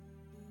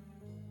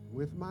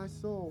with my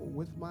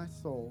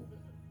soul,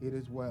 it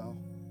is well.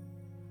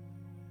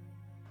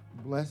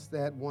 Bless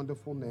that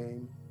wonderful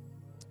name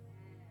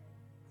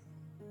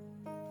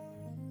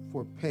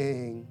for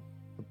paying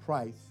the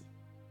price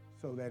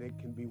so that it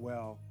can be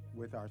well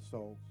with our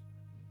souls.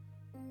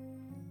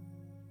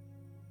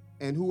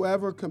 And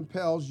whoever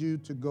compels you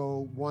to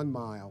go 1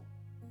 mile,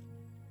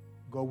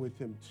 go with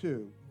him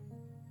 2.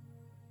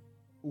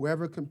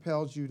 Whoever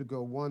compels you to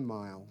go 1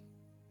 mile,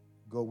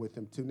 go with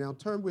him 2. Now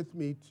turn with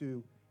me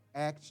to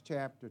Acts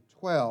chapter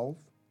 12.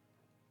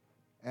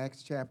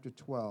 Acts chapter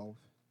 12.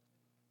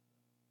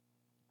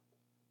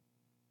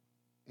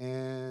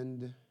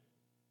 And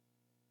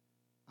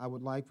I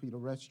would like for you to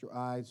rest your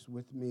eyes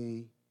with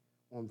me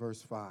on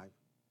verse 5.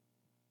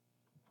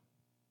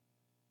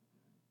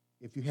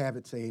 If you have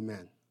it, say amen.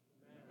 Amen.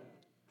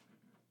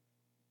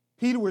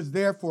 Peter was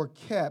therefore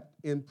kept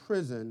in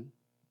prison,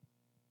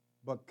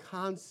 but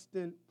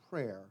constant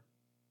prayer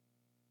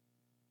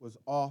was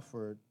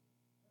offered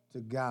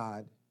to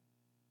God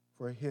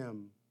for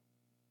him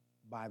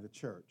by the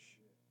church.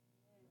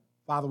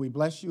 Father, we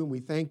bless you and we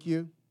thank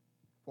you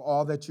for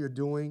all that you're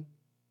doing.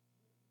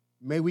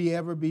 May we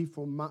ever be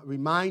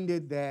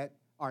reminded that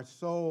our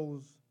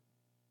souls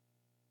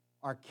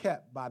are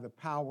kept by the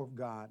power of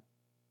God.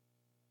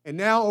 And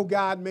now, oh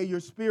God, may your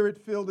Spirit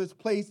fill this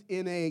place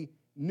in a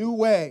new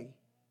way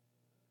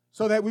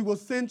so that we will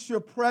sense your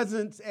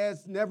presence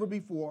as never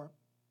before.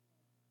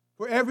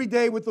 For every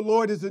day with the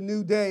Lord is a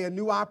new day, a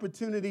new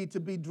opportunity to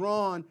be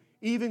drawn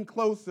even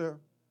closer.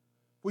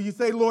 For you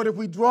say, Lord, if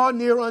we draw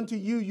near unto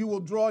you, you will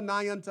draw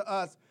nigh unto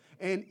us.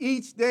 And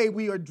each day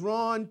we are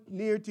drawn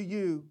near to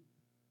you,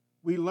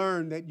 we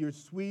learn that you're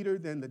sweeter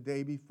than the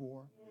day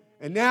before.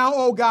 And now,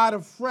 oh God,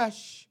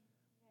 afresh,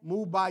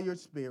 move by your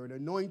Spirit.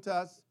 Anoint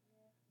us,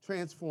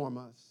 transform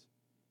us.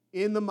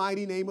 In the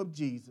mighty name of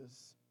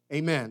Jesus,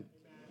 amen.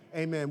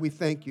 Amen. We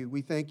thank you.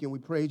 We thank you and we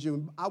praise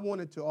you. I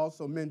wanted to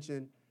also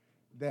mention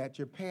that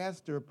your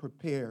pastor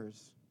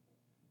prepares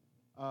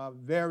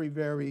very,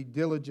 very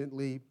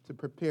diligently to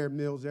prepare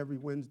meals every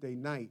Wednesday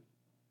night.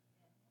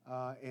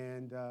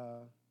 And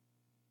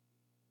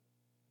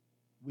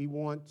we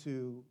want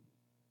to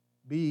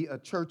be a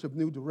church of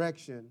new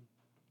direction.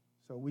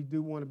 So we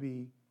do want to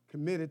be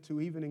committed to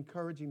even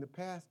encouraging the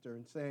pastor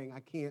and saying, I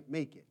can't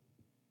make it.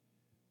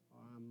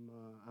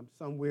 I'm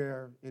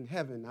somewhere in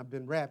heaven. I've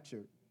been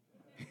raptured.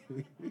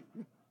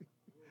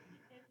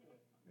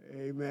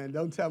 Amen.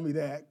 Don't tell me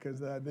that, because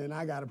then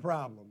I got a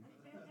problem.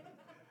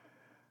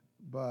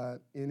 But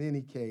in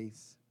any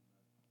case,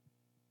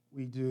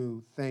 we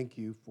do thank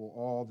you for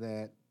all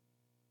that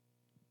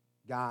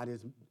God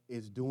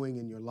is doing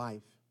in your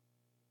life.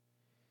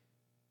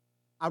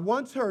 I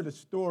once heard a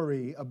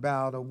story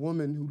about a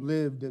woman who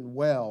lived in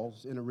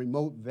Wales in a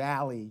remote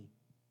valley,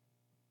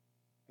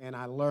 and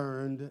I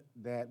learned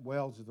that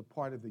Wales is a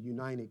part of the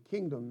United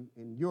Kingdom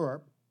in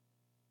Europe.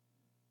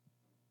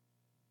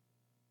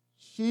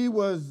 She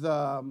was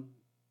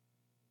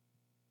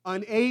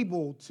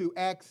unable to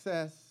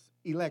access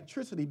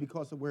electricity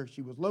because of where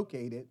she was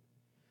located.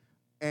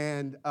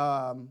 And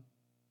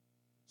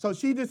so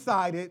she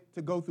decided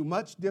to go through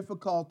much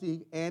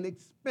difficulty and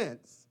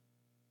expense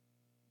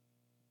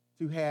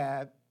to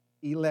have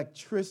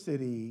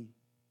electricity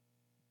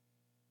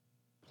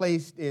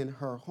placed in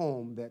her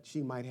home that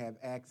she might have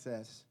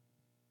access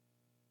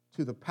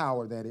to the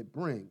power that it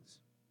brings.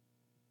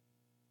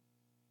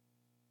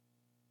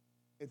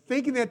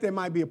 Thinking that there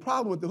might be a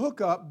problem with the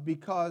hookup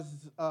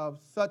because of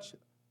such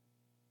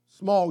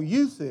small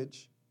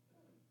usage,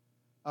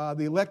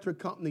 the electric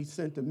company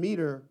sent a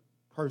meter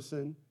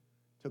person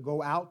to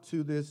go out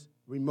to this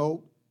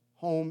remote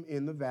home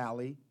in the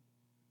valley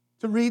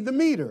to read the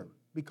meter,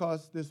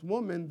 because this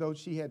woman, though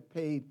she had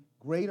paid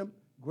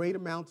great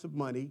amounts of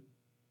money,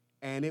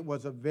 and it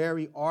was a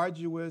very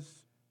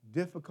arduous,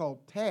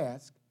 difficult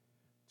task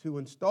to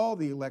install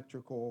the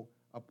electrical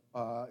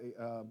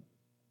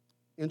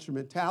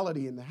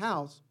instrumentality in the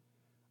house,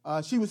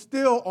 she was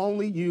still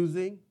only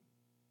using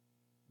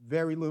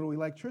very little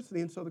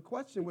electricity. And so the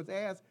question was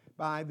asked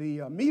by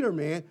the meter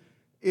man,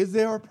 is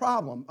there a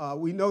problem?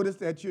 We noticed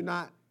that you're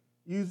not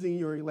using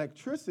your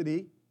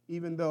electricity,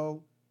 even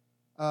though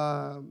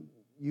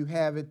you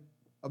have it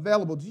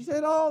available. She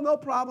said, oh, no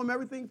problem,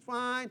 everything's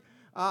fine.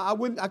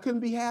 I couldn't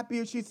be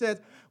happier. She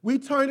says, we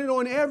turn it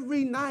on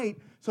every night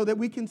so that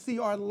we can see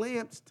our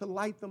lamps to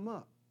light them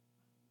up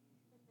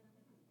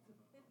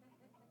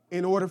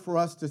in order for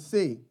us to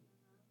see.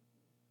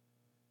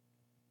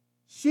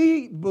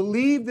 She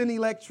believed in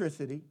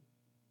electricity.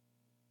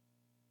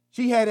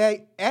 She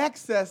had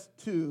access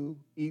to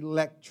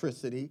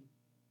electricity,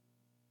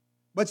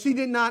 but she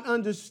did not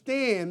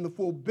understand the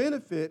full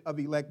benefit of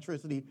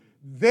electricity.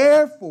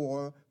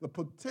 Therefore, the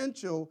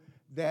potential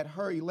that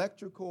her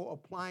electrical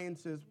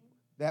appliances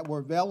that were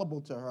available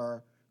to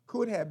her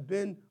could have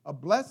been a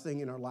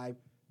blessing in her life,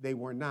 they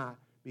were not,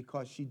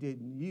 because she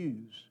didn't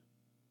use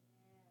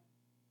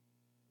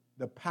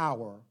the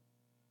power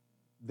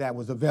that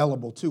was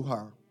available to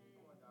her.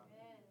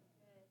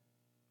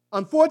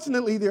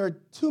 Unfortunately, there are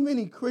too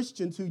many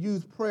Christians who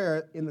use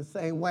prayer in the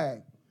same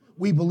way.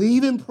 We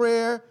believe in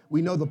prayer.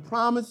 We know the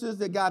promises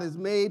that God has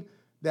made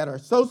that are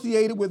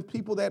associated with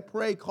people that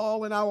pray.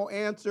 Call and I will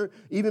answer.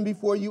 Even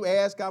before you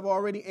ask, I've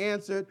already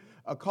answered.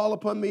 Call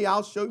upon me,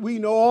 I'll show you. We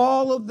know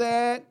all of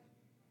that.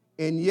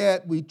 And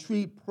yet we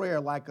treat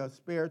prayer like a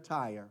spare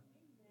tire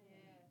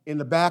in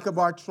the back of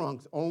our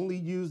trunks, only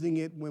using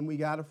it when we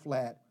got a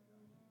flat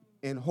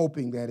and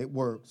hoping that it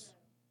works.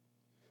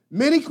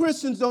 Many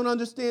Christians don't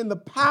understand the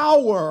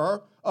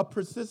power of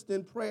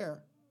persistent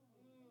prayer.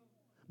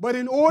 But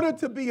in order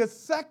to be a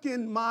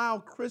second-mile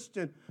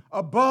Christian,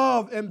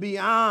 above and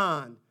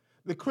beyond,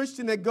 the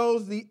Christian that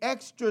goes the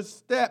extra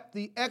step,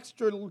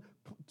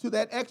 to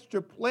that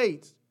extra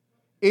place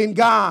in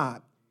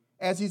God,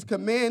 as he's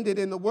commanded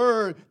in the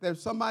word, that if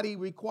somebody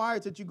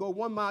requires that you go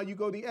 1 mile, you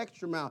go the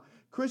extra mile.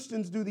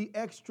 Christians do the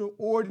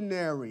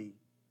extraordinary.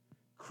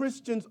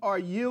 Christians are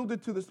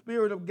yielded to the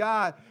Spirit of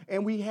God,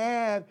 and we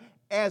have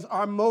as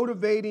our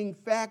motivating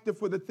factor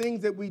for the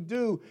things that we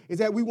do is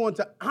that we want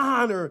to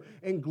honor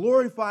and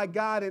glorify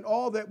God in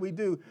all that we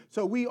do.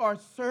 So we are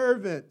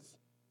servants.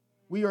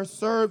 We are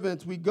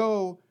servants. We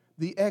go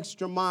the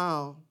extra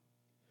mile.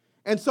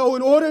 And so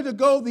in order to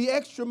go the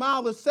extra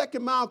mile, the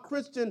second mile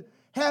Christian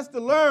has to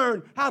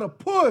learn how to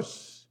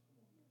push.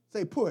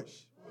 Say push.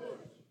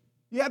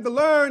 You have to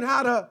learn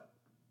how to.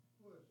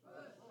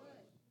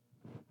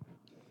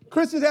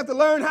 Christians have to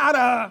learn how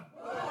to.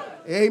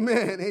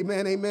 Amen,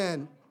 amen,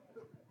 amen.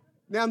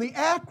 Now, the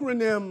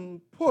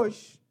acronym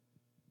PUSH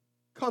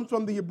comes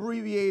from the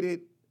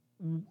abbreviated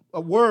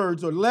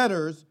words or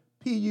letters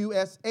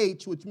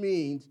PUSH, which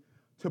means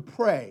to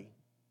pray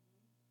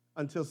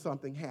until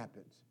something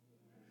happens.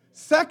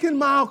 Second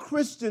mile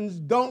Christians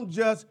don't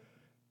just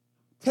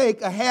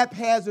take a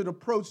haphazard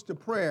approach to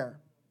prayer.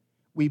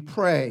 We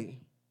pray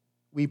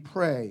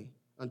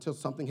until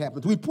something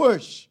happens. We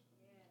push.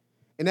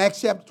 In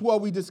Acts chapter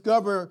 12, we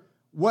discover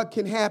what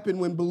can happen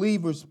when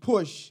believers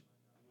push.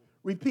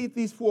 Repeat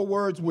these 4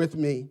 words with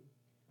me.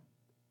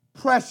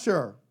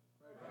 Pressure.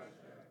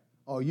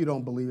 Oh, you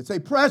don't believe it. Say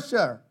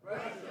pressure.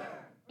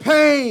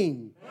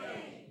 Pain.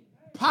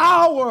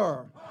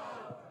 Power.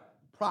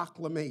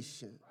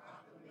 Proclamation.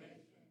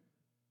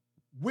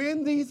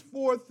 When these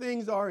 4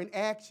 things are in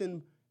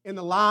action in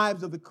the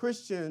lives of the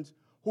Christians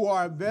who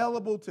are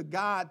available to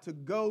God to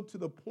go to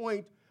the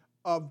point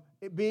of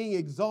being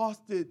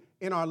exhausted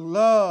in our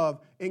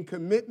love and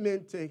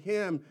commitment to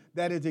Him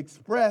that is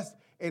expressed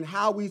in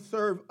how we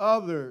serve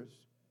others,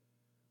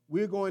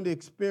 we're going to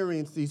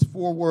experience these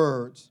 4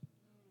 words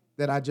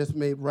that I just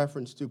made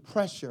reference to.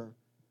 Pressure.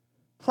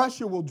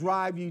 Pressure will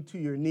drive you to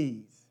your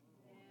knees.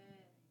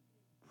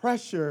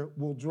 Pressure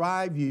will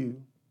drive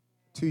you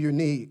to your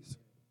knees.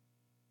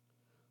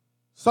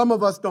 Some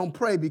of us don't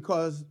pray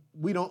because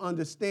we don't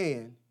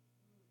understand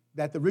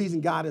that the reason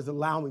God is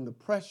allowing the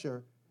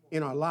pressure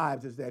in our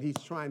lives is that He's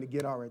trying to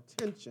get our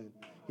attention.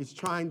 He's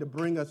trying to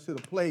bring us to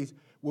the place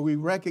where we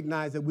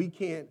recognize that we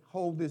can't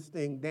hold this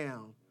thing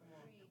down.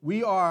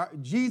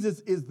 Jesus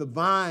is the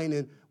vine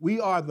and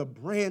we are the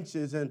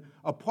branches, and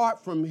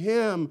apart from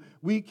Him,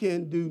 we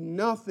can do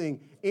nothing.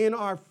 In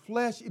our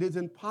flesh, it is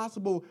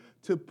impossible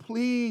to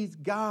please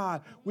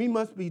God. We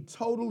must be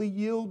totally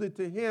yielded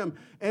to Him.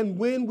 And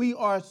when we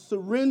are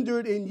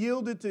surrendered and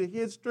yielded to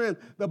His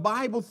strength, the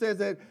Bible says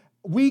that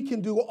we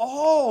can do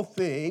all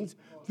things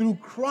through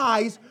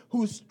Christ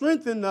who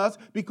strengthened us,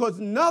 because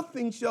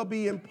nothing shall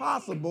be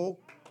impossible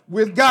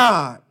with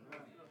God.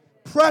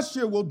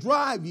 Pressure will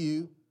drive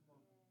you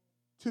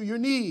to your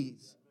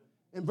knees.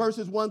 In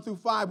verses 1 through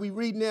 5, we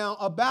read now,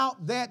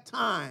 about that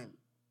time,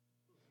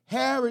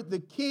 Herod the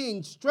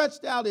king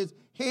stretched out his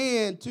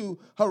hand to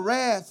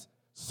harass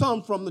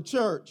some from the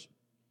church.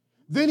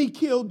 Then he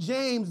killed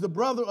James, the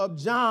brother of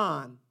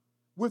John,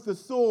 with a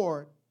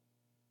sword.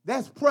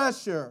 That's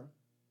pressure.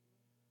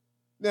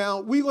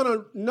 Now, we're going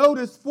to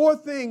notice 4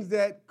 things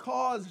that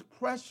cause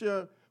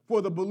pressure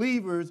for the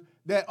believers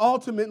that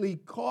ultimately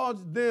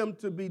caused them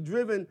to be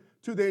driven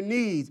to their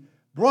knees,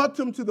 brought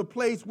them to the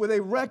place where they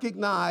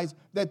recognized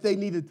that they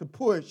needed to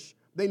push.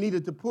 They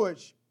needed to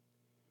push.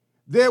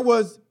 There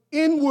was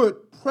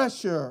inward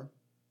pressure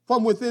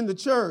from within the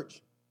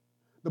church.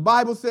 The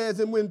Bible says,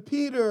 and when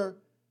Peter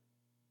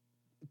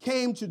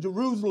came to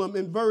Jerusalem,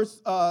 in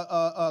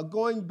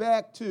going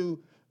back to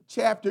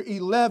chapter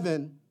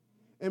 11,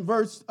 in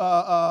verse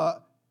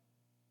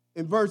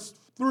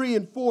 3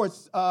 and 4,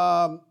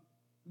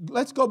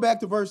 let's go back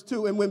to verse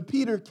 2. And when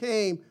Peter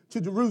came to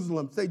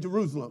Jerusalem, say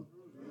Jerusalem,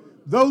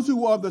 those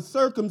who are the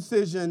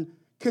circumcision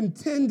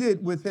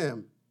contended with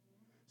him,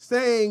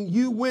 saying,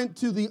 you went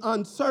to the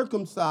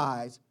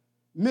uncircumcised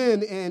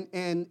men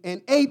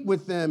and ate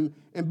with them.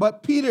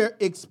 But Peter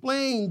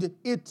explained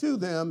it to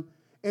them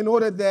in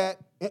order that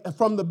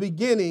from the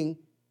beginning,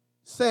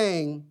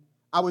 saying,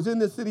 I was in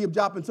the city of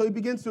Joppa. And so he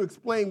begins to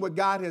explain what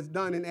God has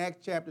done in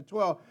Acts chapter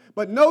 12.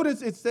 But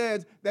notice it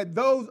says that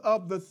those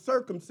of the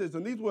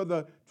circumcision, these were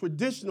the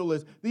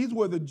traditionalists, these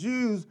were the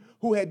Jews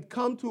who had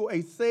come to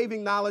a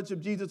saving knowledge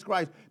of Jesus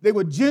Christ. They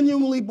were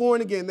genuinely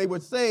born again. They were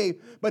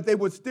saved, but they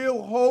were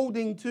still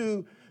holding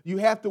to You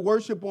have to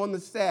worship on the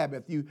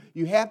Sabbath.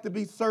 You have to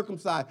be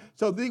circumcised.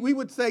 So we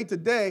would say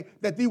today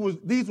that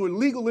these were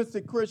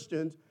legalistic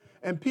Christians,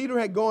 and Peter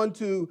had gone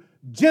to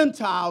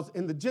Gentiles,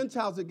 and the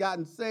Gentiles had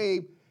gotten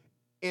saved,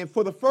 and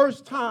for the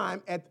first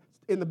time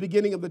in the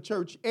beginning of the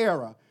church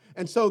era.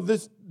 And so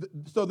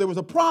there was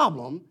a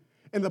problem,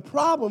 and the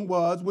problem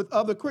was with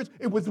other Christians.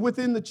 It was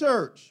within the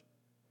church.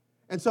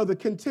 And so the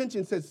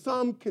contention says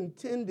some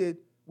contended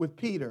with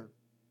Peter.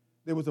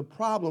 There was a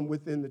problem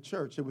within the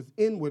church. It was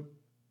inward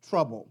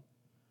trouble.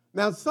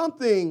 Now,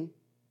 something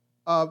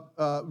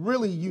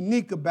really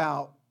unique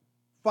about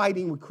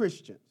fighting with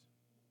Christians.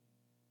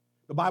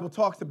 The Bible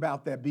talks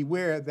about that.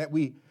 Beware that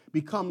we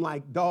become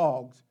like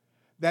dogs,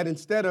 that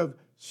instead of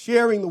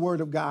sharing the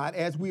word of God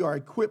as we are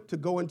equipped to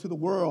go into the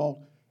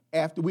world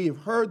after we have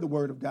heard the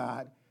word of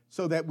God,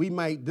 so that we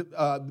might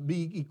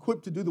be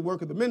equipped to do the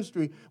work of the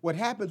ministry, what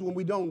happens when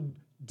we don't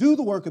do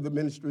the work of the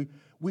ministry,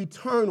 we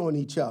turn on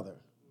each other.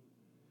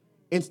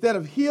 Instead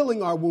of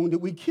healing our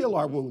wounded, we kill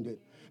our wounded.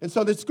 And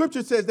so the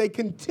scripture says they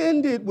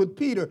contended with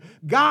Peter.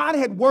 God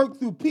had worked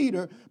through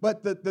Peter,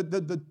 but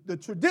the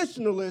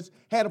traditionalists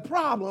had a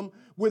problem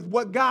with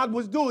what God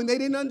was doing. They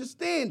didn't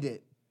understand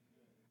it.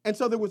 And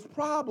so there was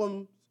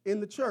problems in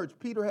the church.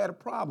 Peter had a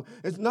problem.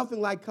 It's nothing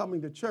like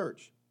coming to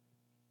church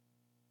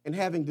and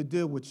having to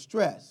deal with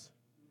stress,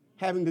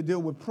 having to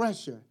deal with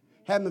pressure,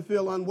 having to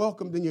feel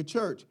unwelcomed in your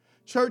church.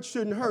 Church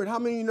shouldn't hurt. How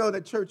many of you know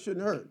that church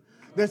shouldn't hurt?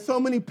 There's so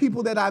many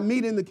people that I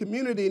meet in the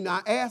community, and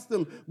I ask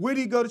them, where do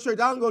you go to church?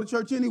 I don't go to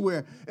church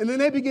anywhere. And then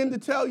they begin to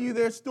tell you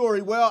their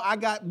story. Well, I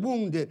got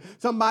wounded.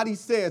 Somebody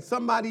said,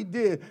 somebody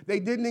did. They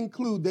didn't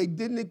include.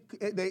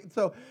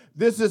 So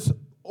there's this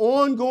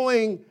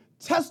ongoing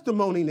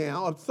testimony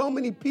now of so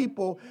many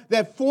people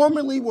that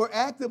formerly were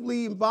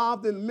actively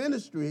involved in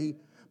ministry,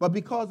 but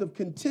because of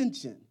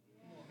contention.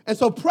 And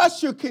so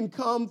pressure can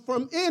come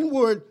from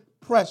inward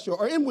pressure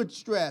or inward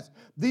stress.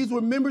 These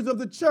were members of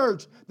the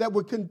church that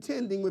were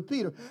contending with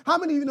Peter. How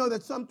many of you know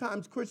that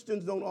sometimes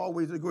Christians don't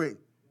always agree?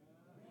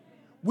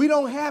 We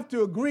don't have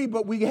to agree,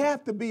 but we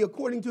have to be,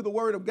 according to the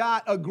word of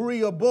God,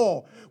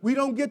 agreeable. We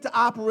don't get to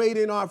operate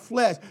in our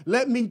flesh.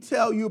 Let me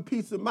tell you a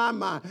piece of my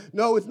mind.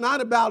 No, it's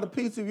not about a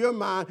piece of your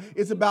mind.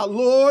 It's about,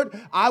 Lord,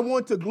 I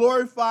want to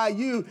glorify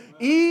you,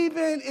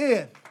 even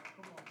if.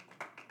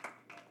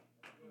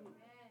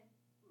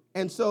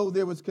 And so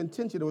there was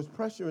contention, there was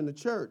pressure in the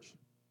church.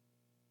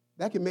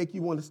 That can make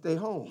you want to stay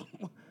home.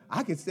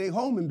 I can stay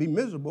home and be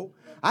miserable.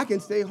 I can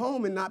stay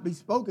home and not be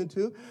spoken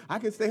to. I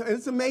can stay.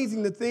 It's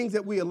amazing the things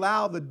that we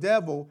allow the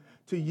devil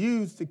to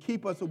use to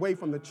keep us away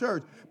from the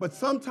church. But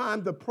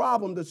sometimes the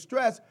problem, the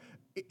stress,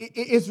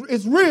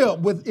 it's real.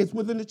 It's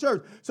within the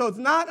church. So it's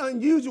not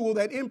unusual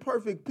that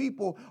imperfect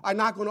people are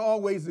not going to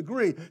always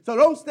agree. So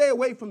don't stay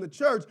away from the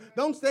church.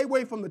 Don't stay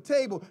away from the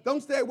table.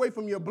 Don't stay away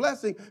from your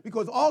blessing,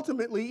 because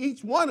ultimately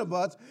each one of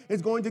us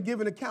is going to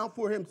give an account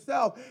for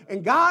himself.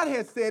 And God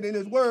has said in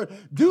his word,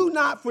 do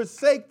not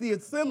forsake the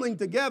assembling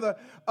together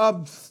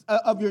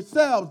of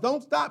yourselves.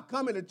 Don't stop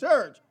coming to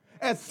church,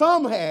 as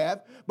some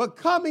have, but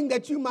coming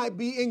that you might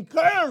be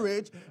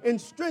encouraged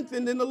and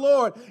strengthened in the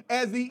Lord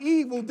as the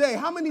evil day.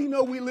 How many of you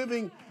know we're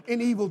living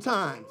in evil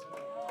times?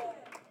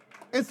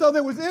 And so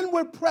there was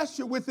inward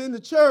pressure within the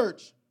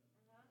church.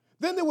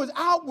 Then there was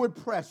outward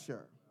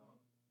pressure.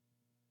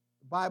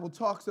 The Bible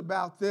talks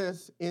about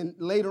this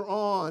later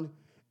on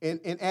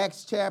in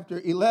Acts chapter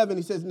 11.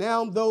 He says,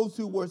 now those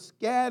who were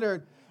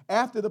scattered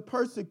after the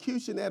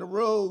persecution that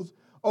arose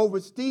over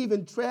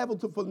Stephen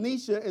traveled to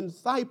Phoenicia and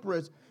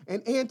Cyprus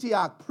and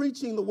Antioch,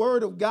 preaching the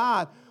word of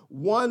God,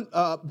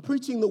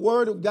 preaching the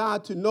word of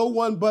God to no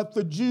one but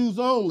the Jews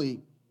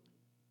only.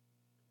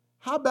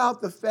 How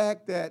about the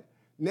fact that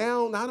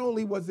now not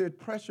only was there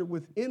pressure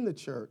within the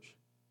church,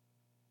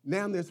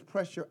 now there's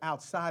pressure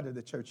outside of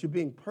the church. You're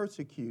being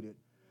persecuted.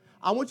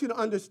 I want you to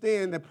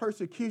understand that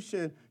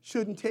persecution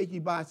shouldn't take you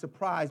by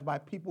surprise by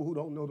people who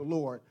don't know the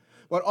Lord.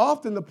 But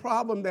often the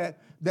problem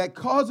that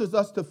causes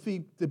us to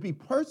be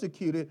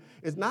persecuted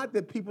is not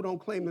that people don't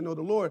claim to know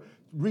the Lord.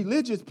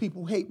 Religious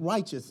people hate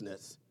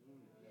righteousness.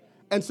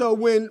 And so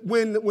when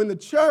the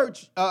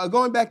church,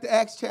 going back to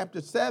Acts chapter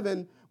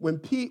 7,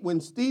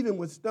 when Stephen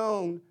was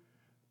stoned,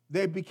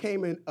 there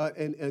became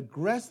an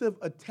aggressive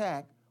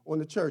attack on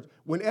the church.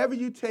 Whenever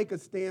you take a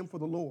stand for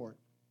the Lord,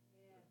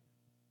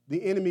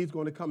 the enemy is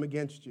going to come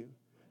against you.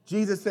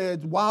 Jesus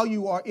said, while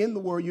you are in the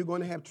word, you're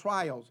going to have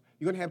trials.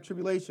 You're going to have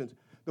tribulations.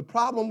 The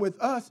problem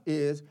with us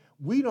is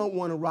we don't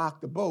want to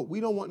rock the boat. We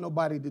don't want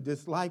nobody to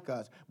dislike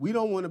us. We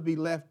don't want to be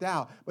left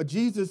out. But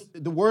Jesus,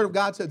 the word of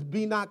God says,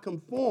 be not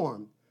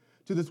conformed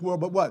to this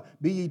world, but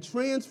what? Be ye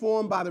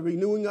transformed by the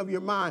renewing of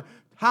your mind.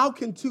 How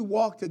can two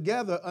walk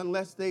together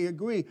unless they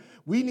agree?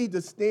 We need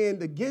to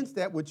stand against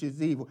that which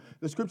is evil.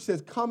 The scripture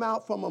says, come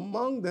out from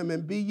among them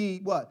and be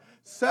ye what?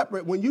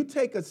 Separate. When you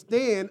take a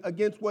stand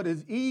against what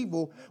is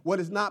evil, what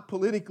is not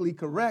politically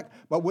correct,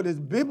 but what is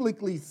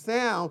biblically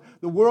sound,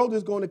 the world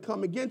is going to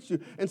come against you.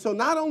 And so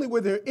not only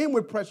were there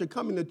inward pressure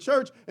coming to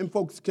church and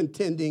folks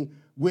contending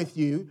with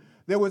you,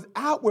 There was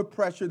outward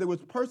pressure. There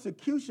was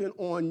persecution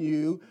on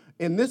you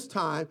in this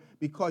time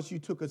because you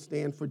took a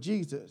stand for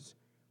Jesus.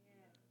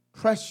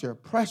 Pressure,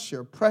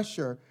 pressure,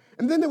 pressure.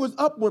 And then there was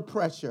upward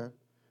pressure.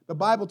 The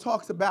Bible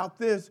talks about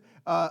this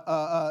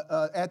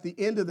at the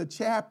end of the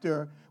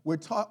chapter where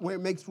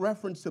it makes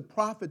reference to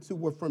prophets who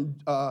were from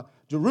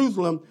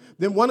Jerusalem.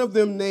 Then one of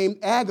them named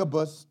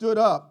Agabus stood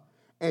up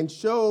and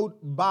showed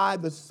by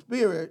the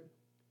Spirit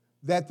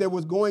that there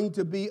was going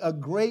to be a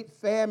great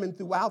famine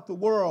throughout the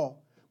world,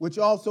 which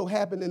also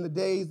happened in the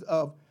days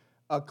of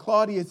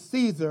Claudius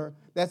Caesar.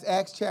 That's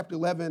Acts chapter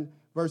 11,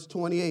 verse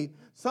 28.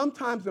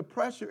 Sometimes the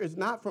pressure is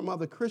not from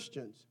other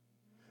Christians,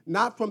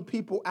 not from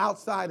people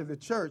outside of the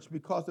church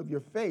because of your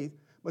faith,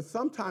 but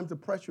sometimes the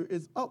pressure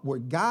is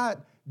upward.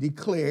 God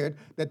declared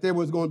that there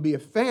was going to be a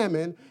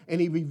famine, and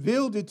he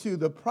revealed it to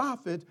the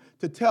prophet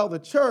to tell the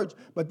church,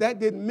 but that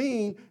didn't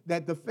mean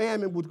that the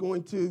famine was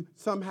going to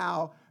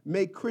somehow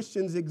make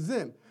Christians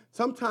exempt.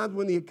 Sometimes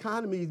when the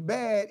economy is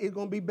bad, it's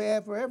going to be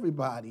bad for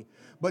everybody.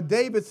 But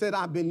David said,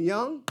 I've been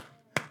young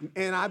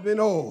and I've been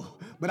old,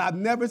 but I've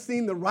never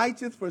seen the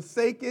righteous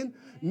forsaken,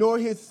 nor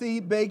his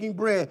seed begging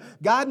bread.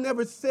 God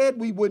never said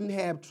we wouldn't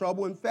have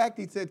trouble. In fact,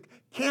 he said,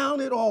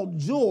 count it all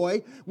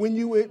joy when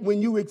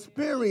you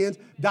experience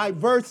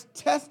diverse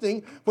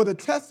testing, for the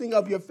testing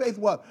of your faith,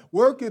 what?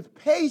 Worketh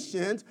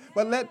patience,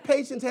 but let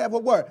patience have a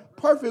word.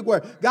 Perfect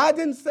word. God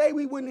didn't say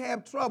we wouldn't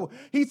have trouble.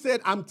 He said,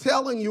 I'm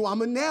telling you,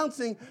 I'm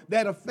announcing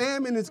that a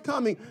famine is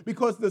coming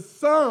because the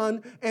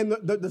sun and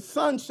the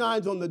sun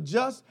shines on the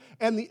just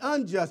and the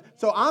unjust.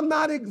 So I'm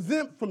not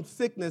exempt from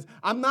sickness.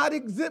 I'm not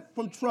exempt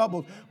from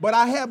troubles, but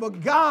I have a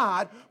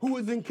God who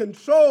is in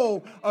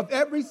control of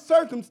every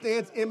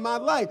circumstance in my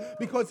life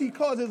because he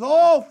causes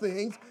all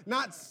things,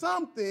 not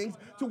some things,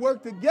 to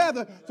work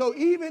together. So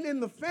even in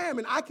the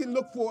famine, I can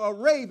look for a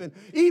raven.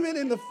 Even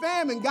in the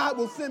famine, God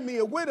will send me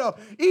a widow.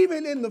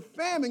 Even in the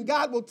famine,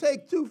 God will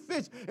take 2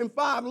 fish and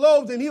 5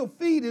 loaves and he'll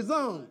feed his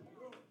own.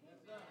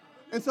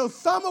 And so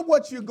some of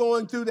what you're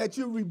going through that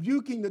you're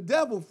rebuking the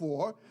devil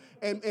for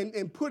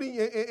and putting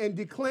and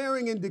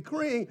declaring and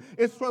decreeing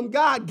is from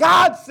God.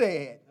 God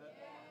said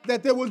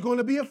that there was going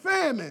to be a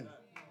famine,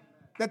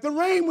 that the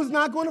rain was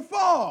not going to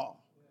fall.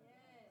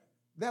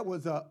 That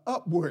was an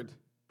upward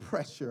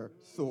pressure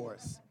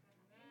source.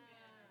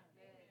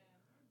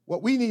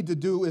 What we need to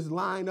do is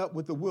line up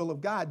with the will of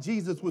God.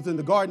 Jesus was in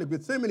the Garden of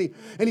Gethsemane,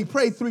 and he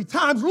prayed 3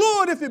 times,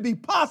 Lord, if it be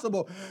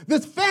possible,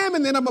 this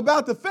famine that I'm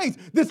about to face,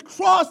 this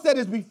cross that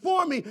is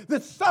before me,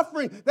 this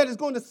suffering that is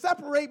going to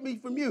separate me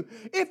from you,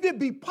 if it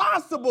be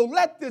possible,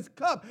 let this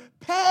cup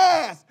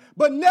pass.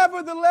 But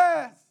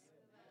nevertheless,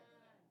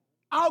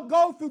 I'll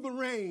go through the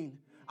rain.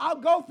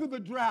 I'll go through the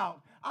drought.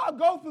 I'll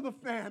go through the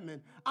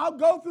famine. I'll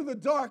go through the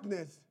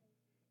darkness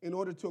in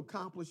order to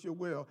accomplish your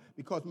will,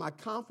 because my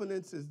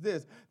confidence is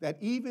this, that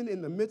even in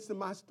the midst of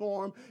my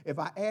storm, if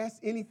I ask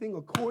anything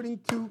according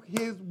to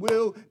his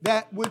will,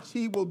 that which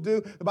he will do,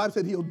 the Bible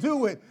said he'll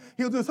do it.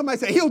 He'll do it. Somebody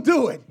say, he'll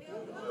do it.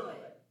 He'll do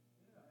it.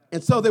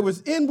 And so there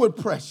was inward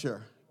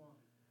pressure.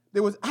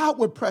 There was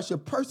outward pressure,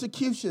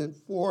 persecution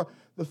for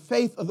the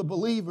faith of the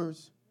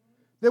believers.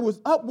 There was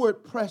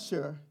upward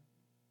pressure.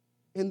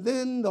 And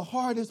then the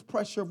hardest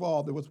pressure of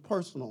all, there was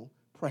personal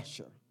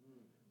pressure.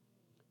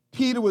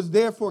 Peter was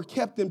therefore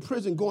kept in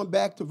prison, going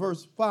back to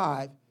verse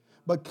 5,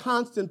 but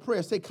constant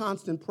prayer, say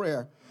constant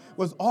prayer,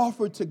 was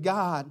offered to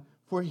God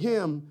for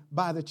him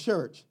by the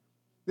church.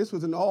 This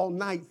was an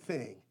all-night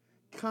thing,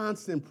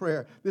 constant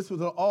prayer. This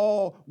was an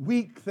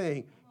all-week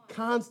thing,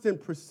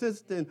 constant,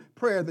 persistent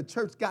prayer. The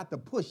church got to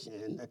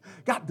pushing.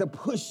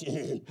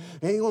 And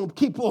you're going to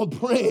keep on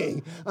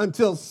praying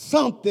until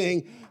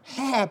something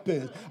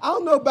happens. I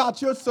don't know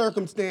about your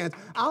circumstance.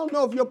 I don't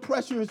know if your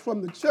pressure is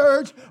from the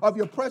church or if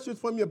your pressure is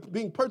from your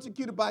being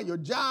persecuted by your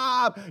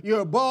job,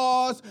 your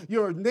boss,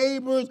 your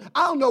neighbors.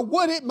 I don't know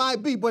what it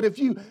might be, but if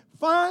you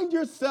find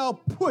yourself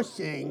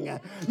pushing,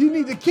 you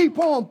need to keep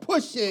on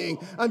pushing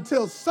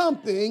until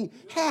something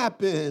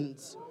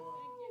happens.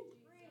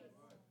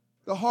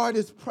 The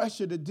hardest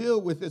pressure to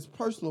deal with is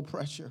personal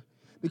pressure,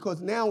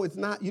 because now it's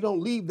not, you don't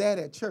leave that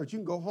at church. You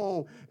can go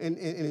home and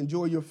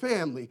enjoy your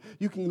family.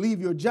 You can leave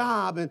your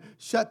job and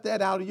shut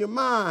that out of your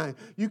mind.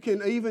 You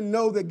can even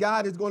know that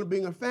God is going to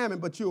bring a famine,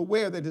 but you're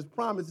aware that his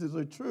promises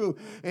are true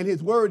and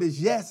his word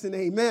is yes and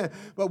amen.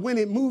 But when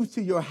it moves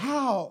to your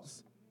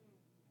house,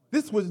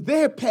 this was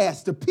their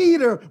pastor.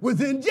 Peter was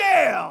in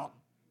jail.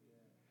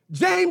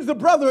 James, the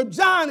brother of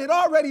John, had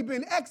already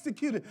been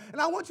executed.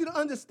 And I want you to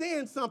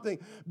understand something.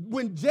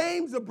 When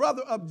James, the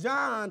brother of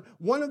John,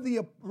 one of the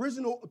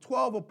original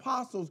 12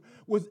 apostles,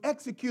 was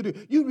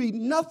executed, you read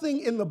nothing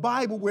in the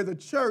Bible where the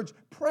church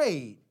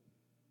prayed.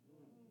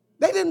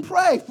 They didn't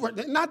pray for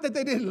it. Not that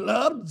they didn't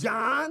love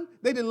John.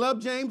 They didn't love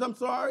James, I'm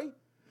sorry.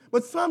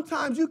 But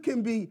sometimes you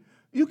can be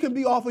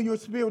off of your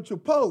spiritual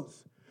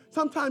post.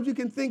 Sometimes you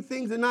can think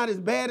things are not as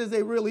bad as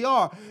they really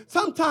are.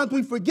 Sometimes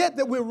we forget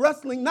that we're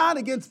wrestling not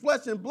against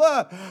flesh and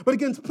blood, but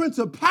against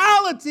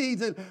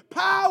principalities and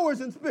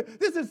powers and spirit.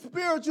 This is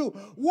spiritual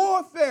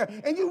warfare.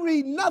 And you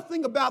read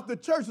nothing about the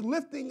church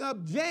lifting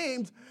up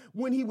James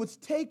when he was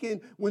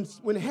taken,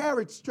 when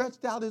Herod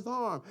stretched out his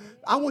arm.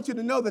 I want you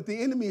to know that the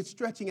enemy is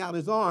stretching out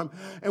his arm.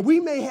 And we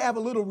may have a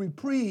little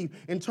reprieve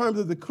in terms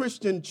of the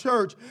Christian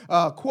church,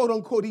 quote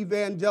unquote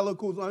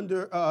evangelicals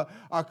under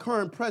our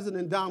current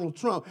president, Donald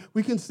Trump.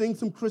 We can sing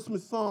some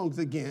Christmas songs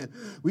again.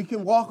 We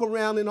can walk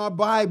around in our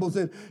Bibles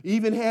and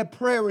even have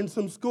prayer in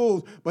some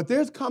schools. But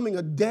there's coming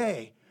a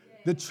day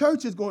the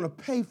church is going to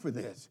pay for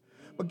this.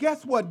 But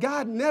guess what?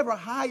 God never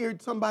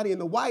hired somebody in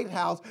the White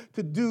House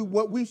to do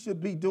what we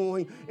should be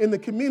doing in the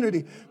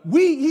community.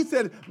 He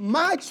said,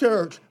 my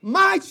church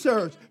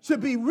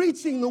should be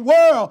reaching the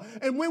world.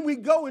 And when we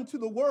go into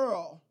the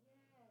world,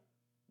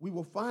 we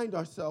will find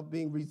ourselves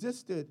being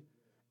resisted.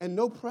 And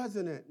no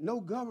president, no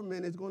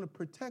government is going to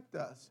protect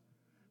us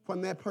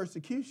from that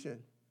persecution.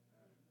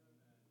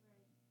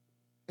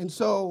 And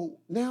so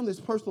now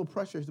this personal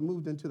pressure has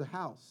moved into the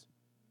house.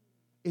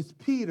 It's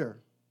Peter.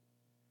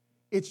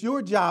 It's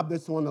your job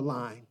that's on the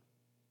line.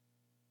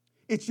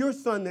 It's your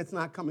son that's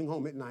not coming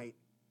home at night.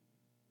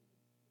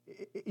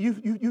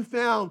 You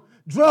found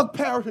drug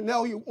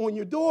paraphernalia on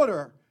your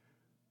daughter.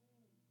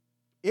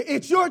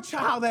 It's your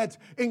child that's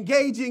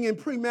engaging in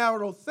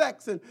premarital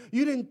sex and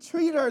you didn't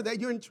treat her,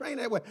 that you didn't train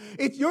her that way.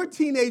 It's your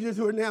teenagers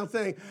who are now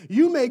saying,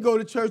 you may go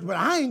to church, but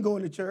I ain't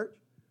going to church.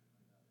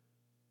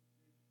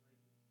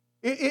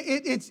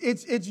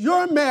 It's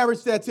your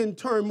marriage that's in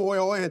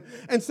turmoil.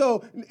 And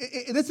so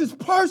this is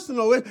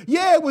personal.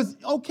 It was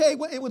okay.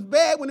 It was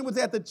bad when it was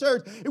at the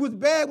church. It was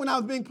bad when I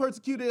was being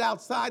persecuted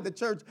outside the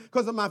church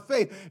because of my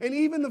faith. And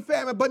even the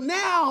family. But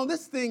now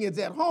this thing is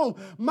at home.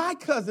 My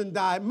cousin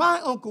died. My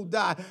uncle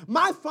died.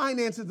 My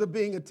finances are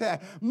being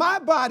attacked. My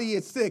body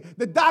is sick.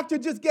 The doctor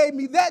just gave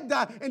me that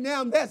diet. And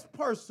now that's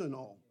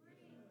personal.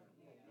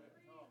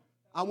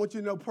 I want you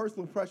to know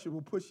personal pressure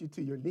will push you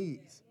to your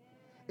knees.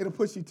 It'll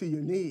push you to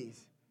your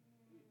knees.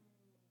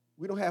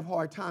 We don't have a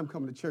hard time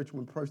coming to church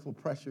when personal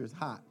pressure is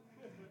hot.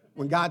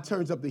 When God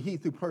turns up the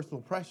heat through personal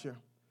pressure.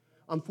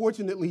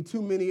 Unfortunately,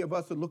 too many of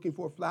us are looking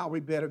for a flowery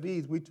bed of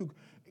ease. We're too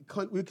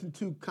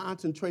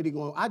concentrating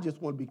on, I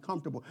just want to be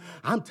comfortable.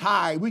 I'm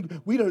tired.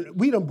 We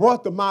done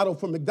brought the model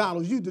from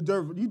McDonald's. You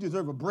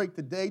deserve a break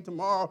today,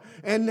 tomorrow,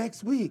 and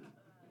next week.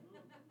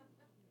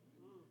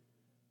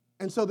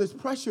 And so this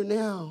pressure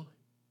now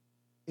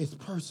is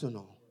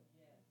personal.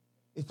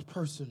 It's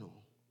personal.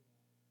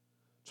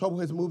 Trouble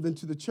has moved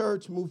into the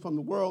church, moved from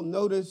the world.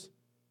 Notice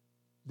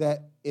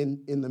that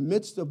in the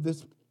midst of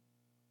this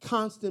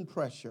constant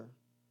pressure,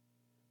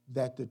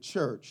 that the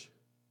church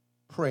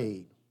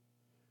prayed.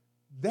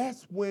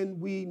 That's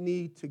when we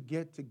need to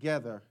get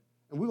together.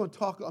 And I'm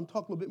talking a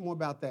little bit more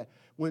about that.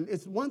 When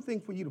it's one thing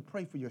for you to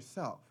pray for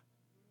yourself,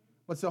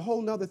 but it's a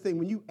whole nother thing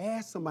when you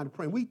ask somebody to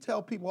pray. And we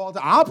tell people all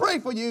the time, I'll pray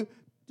for you.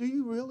 Do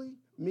you really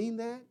mean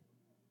that?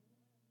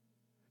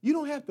 You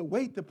don't have to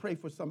wait to pray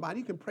for somebody.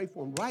 You can pray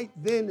for them right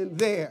then and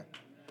there.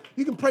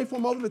 You can pray for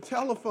them over the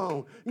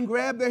telephone. You can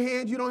grab their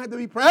hands. You don't have to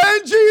be praying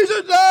in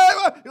Jesus'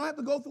 name. You don't have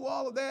to go through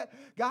all of that.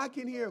 God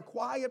can hear a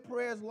quiet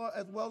prayer as well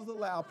as a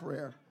loud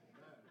prayer.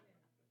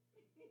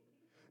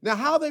 Now,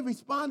 how they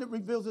responded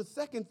reveals a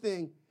second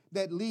thing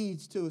that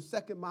leads to a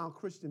second-mile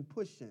Christian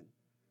pushing.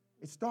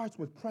 It starts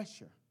with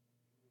pressure.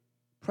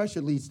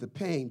 Pressure leads to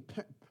pain.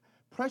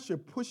 Pressure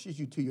pushes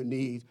you to your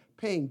knees.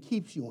 Pain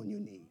keeps you on your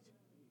knees.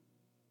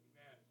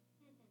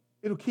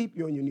 It'll keep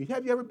you on your knees.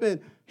 Have you ever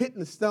been hit in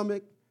the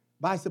stomach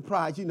by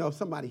surprise? You know,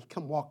 somebody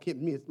hit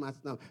me in my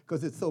stomach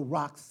because it's so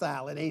rock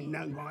solid. Ain't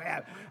nothing going to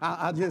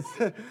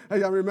happen. I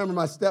remember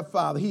my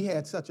stepfather. He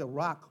had such a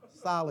rock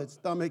solid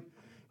stomach.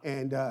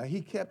 And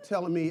he kept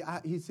telling me,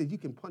 he said, you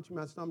can punch me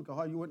in my stomach how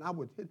hard you want. I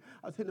was hitting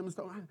him in the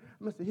stomach. I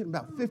must have hit him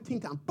about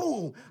 15 times.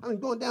 Boom. I mean,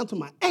 going down to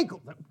my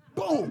ankle.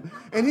 Boom.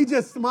 And he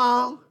just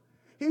smiled.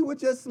 He was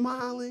just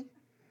smiling.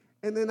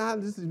 And then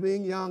this is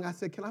being young. I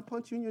said, can I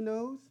punch you in your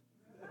nose?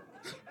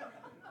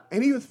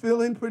 And he was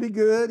feeling pretty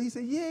good. He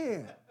said,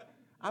 yeah.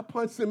 I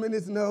punched him in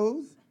his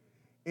nose,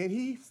 and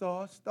he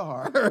saw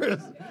stars.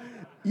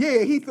 Yeah,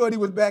 he thought he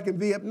was back in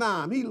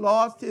Vietnam. He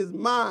lost his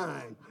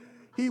mind.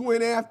 He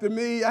went after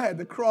me. I had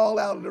to crawl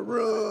out of the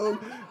room.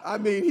 I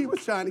mean, he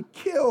was trying to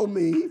kill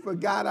me. He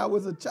forgot I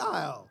was a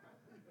child.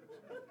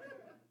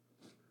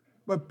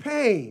 But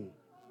pain.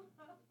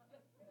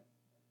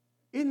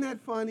 Isn't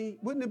that funny?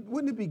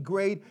 Wouldn't it be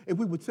great if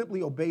we would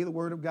simply obey the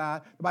word of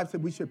God? The Bible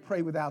said we should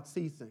pray without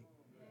ceasing.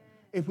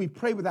 If we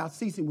pray without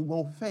ceasing, we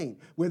won't faint.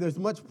 Where there's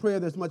much prayer,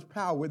 there's much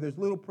power. Where there's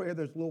little prayer,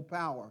 there's little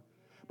power.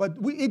 But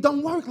it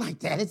don't work like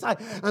that. It's like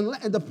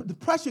the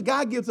pressure,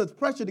 God gives us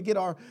pressure to get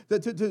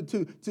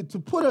to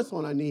put us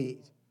on our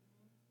knees.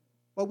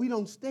 But we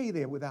don't stay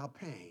there without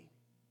pain.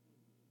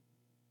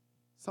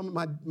 Some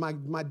of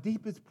my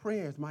deepest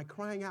prayers, my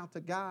crying out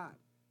to God,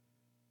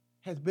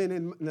 has been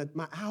in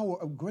my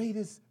hour of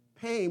greatest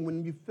pain,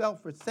 when you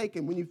felt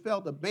forsaken, when you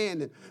felt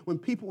abandoned, when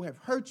people have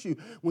hurt you,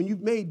 when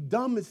you've made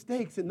dumb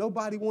mistakes and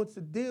nobody wants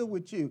to deal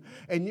with you,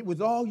 and it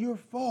was all your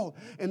fault,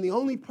 and the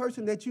only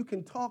person that you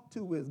can talk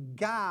to is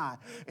God,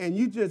 and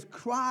you just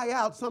cry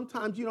out.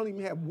 Sometimes you don't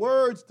even have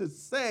words to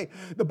say.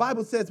 The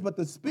Bible says, but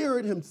the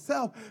Spirit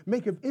himself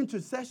maketh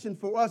intercession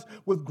for us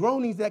with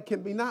groanings that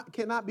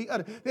cannot be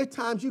uttered. There are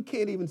times you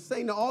can't even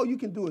say no. All you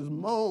can do is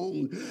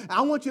moan.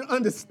 I want you to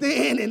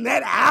understand in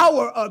that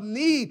hour of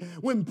need,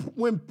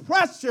 when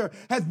pressure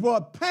has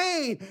brought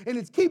pain and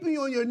it's keeping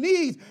you on your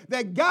knees,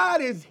 that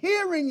God is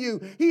hearing you.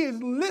 He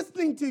is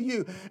listening to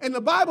you. And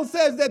the Bible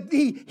says that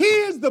he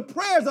hears the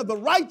prayers of the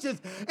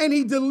righteous and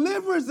he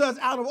delivers us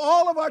out of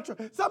all of our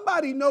trouble.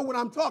 Somebody know what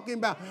I'm talking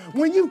about.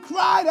 When you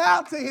cried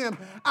out to him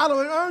out of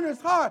an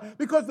earnest heart,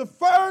 because the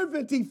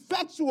fervent,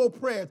 effectual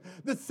prayers,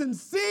 the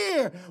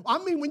sincere,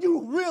 when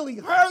you really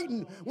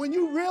hurting, when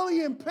you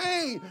really in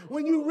pain,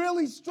 when you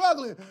really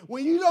struggling,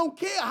 when you don't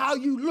care how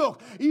you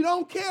look, you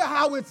don't care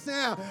how it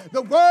sounds.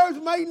 The words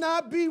might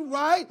not be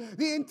right,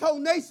 the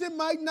intonation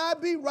might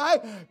not be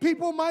right,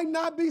 people might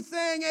not be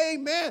saying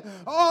amen.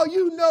 All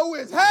you know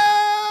is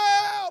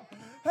help,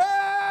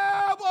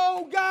 help,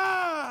 oh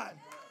God.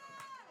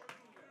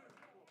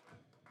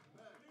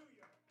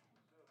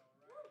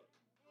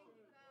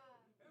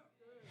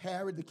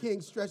 Herod the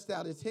king stretched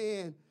out his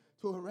hand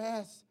to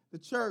harass the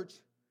church.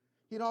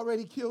 He'd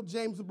already killed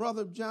James, the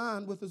brother of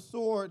John, with a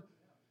sword,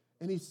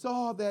 and he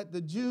saw that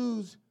the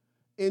Jews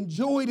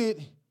enjoyed it.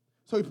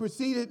 So he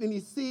proceeded and he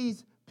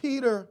seized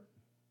Peter.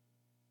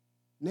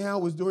 Now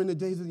it was during the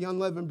days of the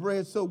unleavened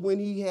bread. So when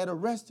he had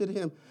arrested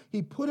him,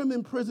 he put him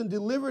in prison,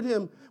 delivered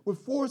him with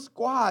 4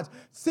 squads,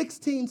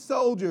 16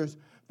 soldiers.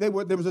 There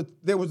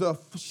was a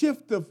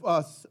shift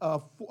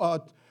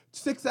of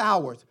 6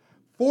 hours.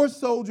 4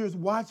 soldiers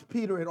watched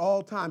Peter at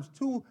all times.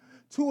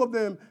 Two of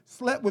them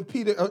slept with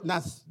Peter.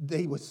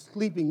 They were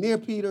sleeping near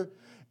Peter,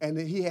 and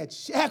he had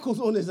shackles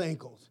on his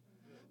ankles.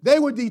 They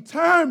were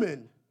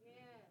determined,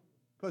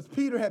 because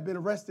Peter had been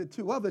arrested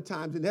 2 other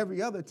times, and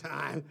every other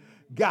time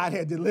God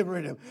had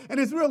delivered him. And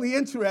it's really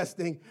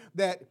interesting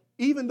that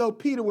even though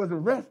Peter was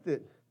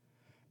arrested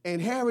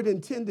and Herod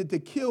intended to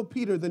kill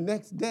Peter the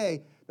next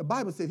day, the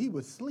Bible said he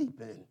was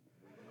sleeping.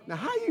 Now,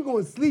 how you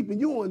going to sleep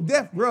and you on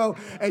death row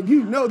and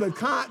you know the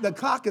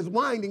clock is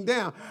winding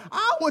down?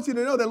 I want you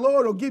to know that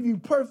Lord will give you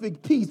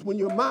perfect peace when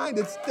your mind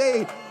is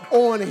stayed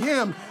on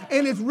him.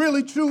 And it's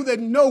really true that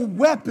no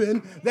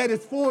weapon that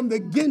is formed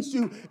against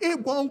you, it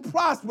won't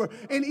prosper.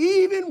 And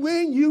even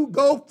when you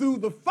go through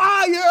the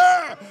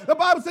fire, the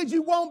Bible says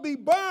you won't be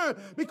burned,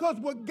 because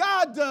what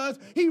God does,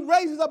 he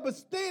raises up a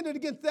standard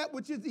against that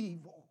which is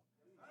evil.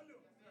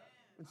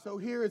 And so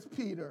here is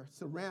Peter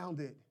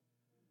surrounded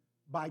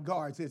by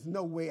guards. There's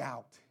no way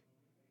out.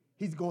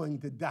 He's going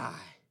to die.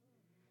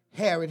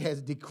 Herod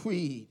has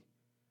decreed.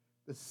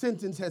 The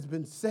sentence has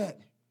been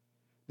set.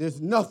 There's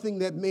nothing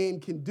that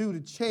man can do to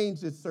change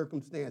this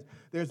circumstance.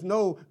 There's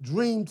no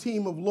dream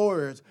team of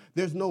lawyers.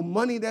 There's no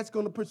money that's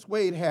going to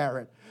persuade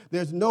Herod.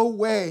 There's no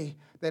way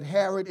that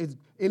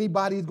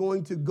anybody's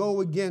going to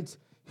go against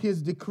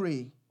his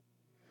decree.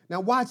 Now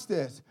watch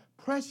this.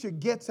 Pressure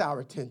gets our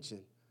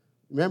attention.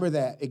 Remember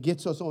that. It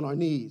gets us on our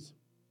knees.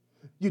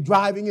 You're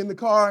driving in the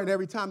car, and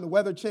every time the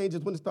weather changes,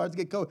 when it starts to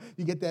get cold,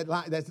 you get that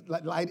light. That's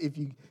light if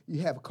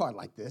you have a car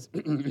like this.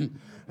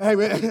 Hey,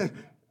 man,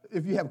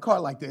 if you have a car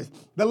like this,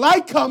 the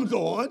light comes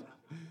on.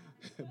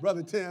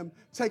 Brother Tim,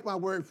 take my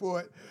word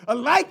for it. A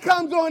light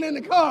comes on in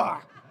the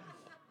car,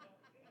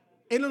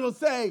 and it'll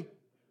say,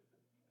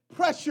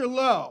 pressure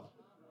low.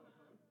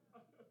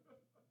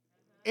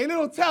 And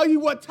it'll tell you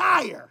what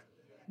tire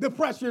the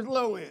pressure is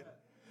low in.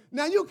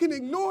 Now, you can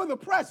ignore the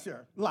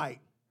pressure light.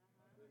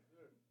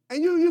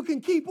 And you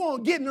can keep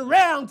on getting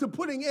around to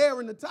putting air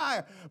in the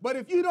tire. But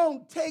if you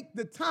don't take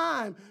the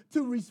time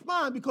to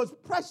respond, because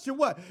pressure,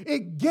 what?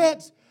 It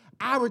gets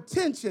our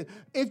attention.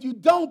 If you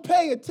don't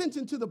pay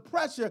attention to the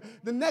pressure,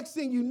 the next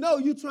thing you know,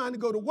 you're trying to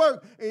go to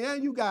work, and now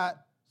you got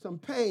some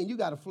pain. You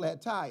got a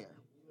flat tire.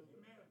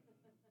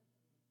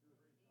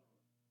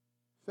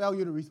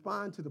 Failure to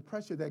respond to the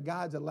pressure that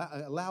God's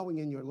allowing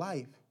in your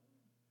life.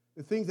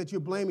 The things that you're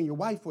blaming your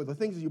wife for, the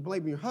things that you're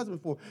blaming your husband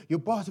for, your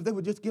boss, if they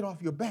would just get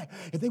off your back,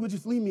 if they would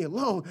just leave me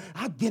alone,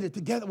 I'd get it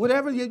together.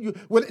 Whatever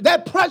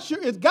that pressure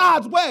is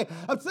God's way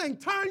of saying,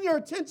 turn your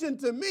attention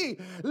to me.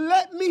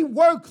 Let me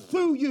work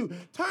through you.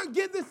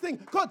 Get this thing.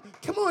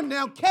 Come on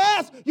now,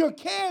 cast your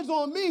cares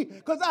on me,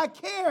 because I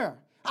care.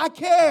 I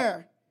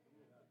care.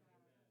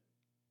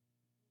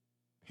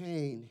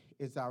 Pain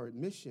is our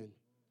admission.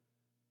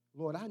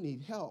 Lord, I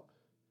need help.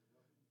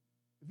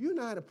 If you're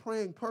not a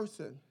praying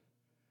person,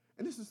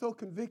 and this is so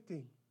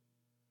convicting,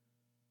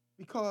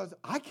 because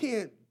I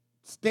can't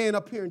stand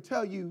up here and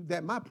tell you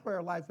that my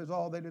prayer life is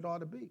all that it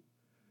ought to be.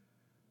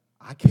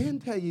 I can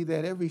tell you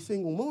that every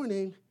single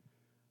morning,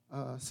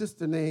 a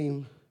sister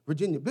named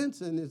Virginia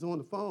Benson is on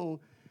the phone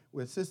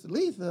with Sister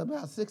Lisa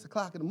about 6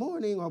 o'clock in the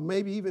morning, or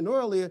maybe even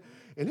earlier,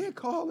 and they're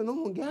calling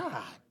on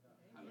God.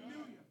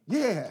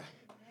 Yeah.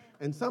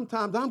 And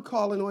sometimes I'm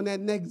calling on that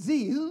next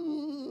Z.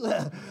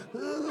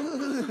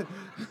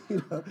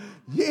 You know,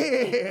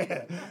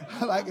 yeah,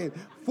 I like it.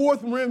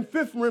 Fourth rim,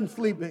 fifth rim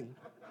sleeping.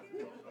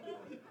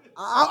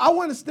 I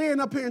want to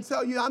stand up here and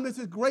tell you I'm this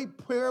great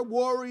prayer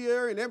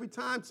warrior, and every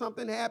time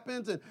something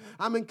happens and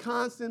I'm in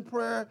constant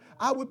prayer,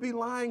 I would be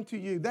lying to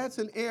you. That's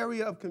an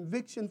area of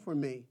conviction for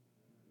me.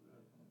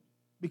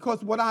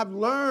 Because what I've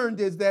learned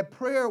is that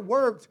prayer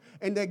works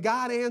and that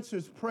God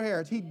answers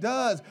prayers. He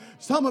does.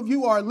 Some of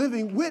you are a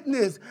living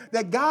witness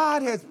that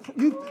God has,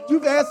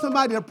 you've asked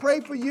somebody to pray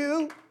for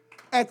you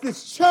at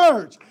this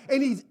church,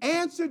 and he's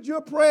answered your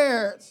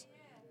prayers.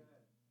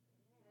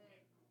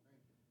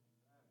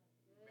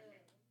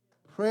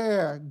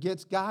 Prayer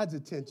gets God's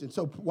attention.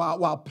 So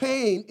while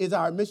pain is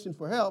our mission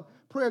for help,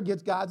 prayer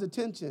gets God's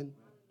attention.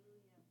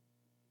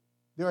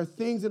 There are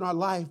things in our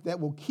life that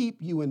will keep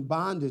you in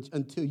bondage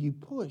until you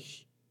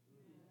push.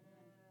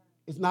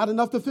 It's not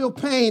enough to feel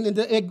pain and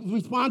to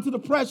respond to the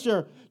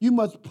pressure. You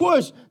must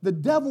push. The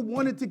devil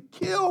wanted to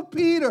kill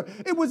Peter.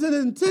 It was an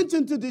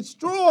intention to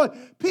destroy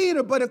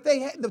Peter. But if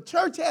the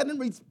church hadn't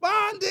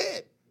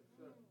responded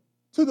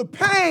to the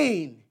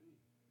pain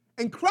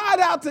and cried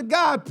out to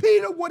God,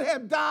 Peter would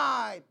have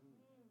died.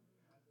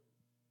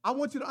 I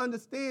want you to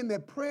understand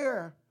that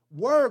prayer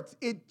works.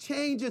 It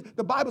changes.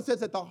 The Bible says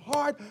that the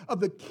heart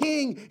of the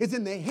king is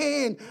in the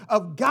hand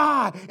of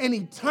God, and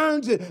he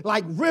turns it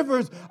like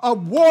rivers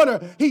of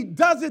water. He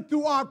does it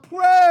through our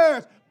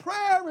prayers.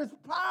 Prayer is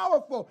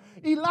powerful.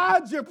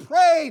 Elijah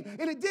prayed,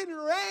 and it didn't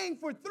rain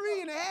for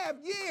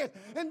 3.5 years.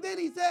 And then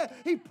he said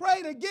he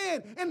prayed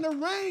again, and the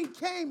rain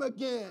came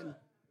again.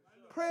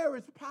 Prayer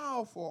is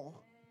powerful.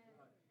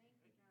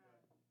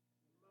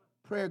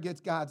 Prayer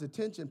gets God's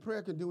attention.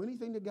 Prayer can do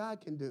anything that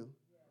God can do.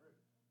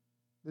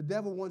 The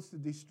devil wants to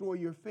destroy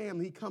your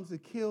family. He comes to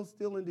kill,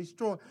 steal, and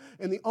destroy.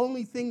 And the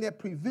only thing that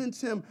prevents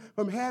him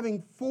from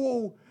having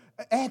full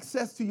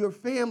access to your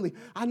family,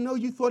 I know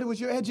you thought it was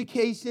your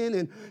education,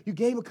 and you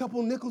gave a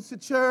couple nickels to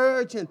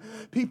church, and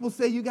people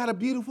say you got a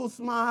beautiful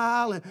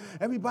smile, and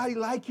everybody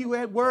like you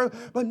at work.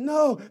 But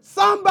no,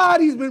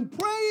 somebody's been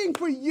praying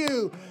for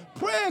you.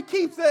 Prayer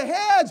keeps a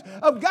hedge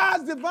of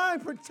God's divine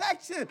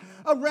protection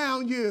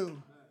around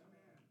you.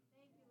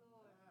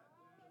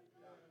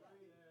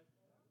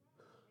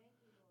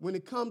 When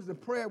it comes to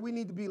prayer, we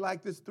need to be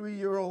like this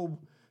 3-year-old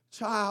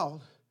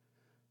child.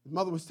 His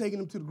mother was taking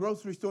him to the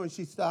grocery store, and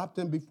she stopped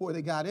them before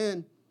they got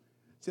in.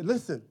 She said,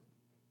 listen,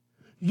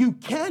 you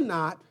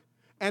cannot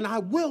and I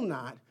will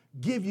not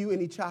give you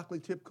any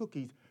chocolate chip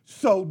cookies,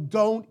 so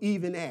don't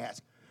even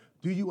ask.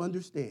 Do you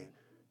understand?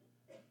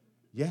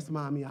 Yes,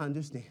 Mommy, I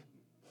understand.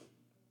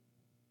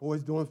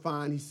 Boy's doing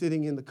fine. He's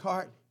sitting in the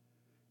cart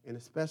in a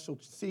special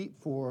seat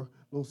for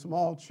little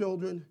small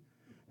children,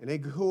 and they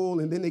cool,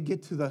 and then they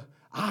get to the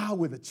aisle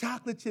with the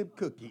chocolate chip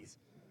cookies.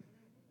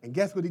 And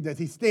guess what he does?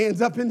 He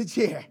stands up in the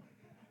chair.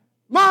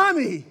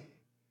 Mommy,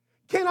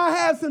 can I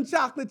have some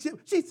chocolate chip?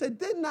 She said,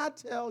 didn't I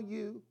tell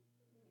you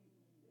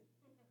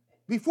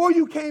before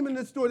you came in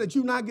the store that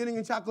you're not getting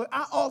a chocolate?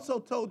 I also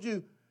told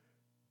you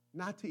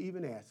not to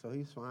even ask. So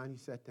he's fine. He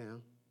sat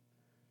down.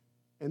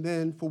 And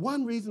then for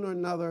one reason or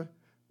another,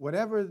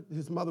 whatever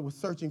his mother was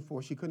searching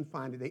for, she couldn't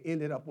find it. They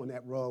ended up on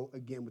that row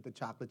again with the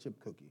chocolate chip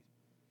cookies.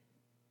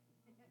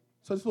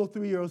 So this little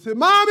 3-year-old said,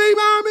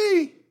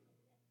 Mommy. She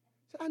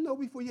said, I know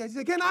before you asked. She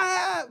said, can I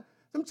have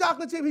some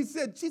chocolate chip?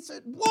 She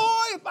said,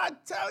 boy, if I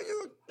tell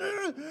you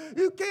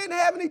you can't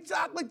have any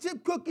chocolate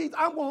chip cookies,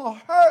 I'm going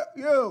to hurt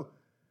you.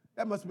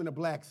 That must have been a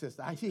black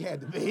sister. She had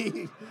to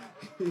be.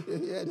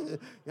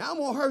 I'm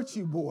going to hurt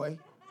you, boy.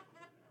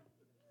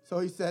 So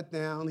he sat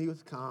down. He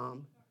was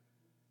calm.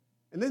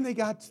 And then they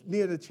got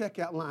near the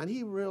checkout line.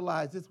 He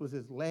realized this was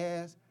his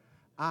last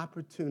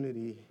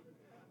opportunity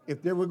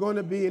if there were going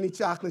to be any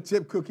chocolate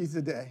chip cookies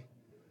today.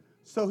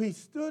 So he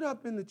stood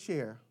up in the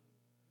chair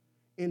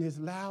in his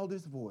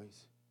loudest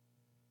voice.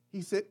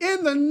 He said,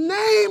 in the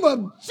name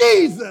of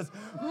Jesus,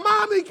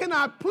 Mommy, can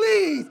I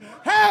please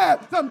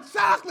have some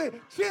chocolate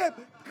chip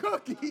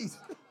cookies?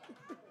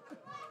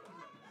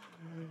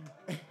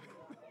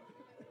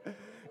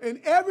 And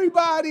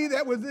everybody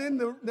that was in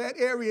that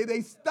area,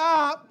 they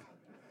stopped,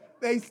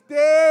 they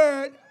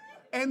stared,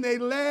 and they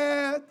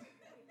laughed.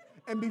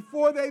 And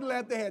before they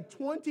left, they had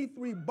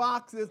 23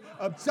 boxes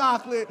of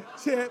chocolate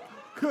chip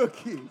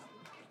cookies.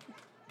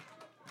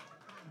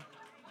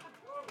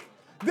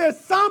 There's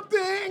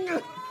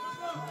something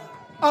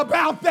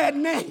about that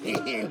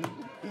name.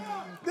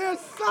 There's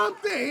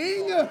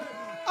something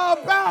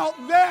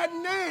about that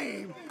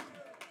name.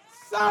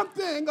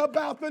 Something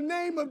about the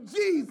name of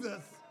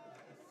Jesus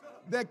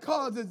that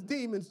causes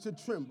demons to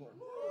tremble.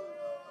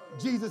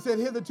 Jesus said,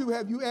 hitherto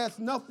have you asked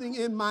nothing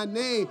in my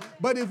name,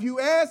 but if you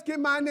ask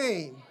in my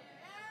name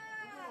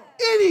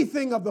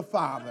anything of the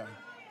Father,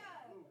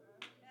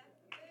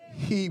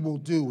 he will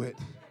do it.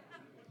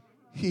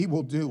 He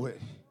will do it.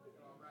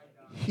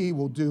 He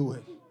will do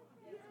it.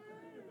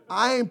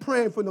 I ain't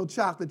praying for no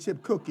chocolate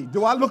chip cookie.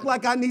 Do I look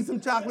like I need some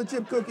chocolate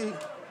chip cookie?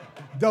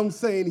 Don't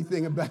say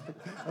anything about it.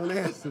 Don't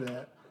answer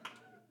that.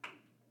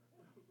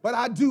 But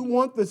I do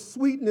want the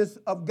sweetness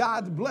of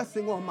God's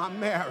blessing on my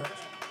marriage.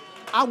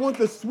 I want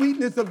the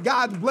sweetness of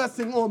God's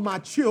blessing on my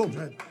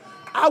children.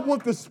 I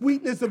want the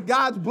sweetness of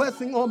God's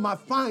blessing on my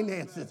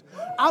finances.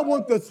 I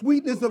want the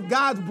sweetness of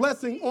God's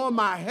blessing on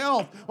my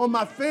health, on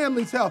my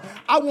family's health.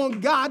 I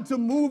want God to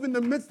move in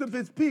the midst of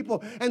his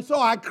people. And so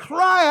I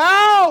cry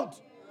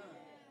out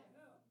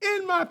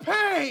in my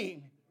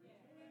pain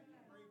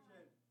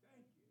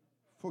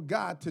for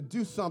God to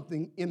do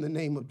something in the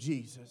name of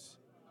Jesus.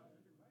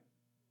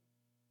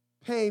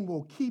 Pain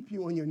will keep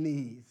you on your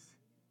knees.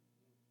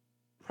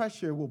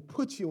 Pressure will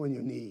put you on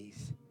your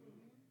knees.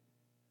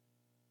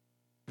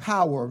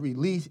 Power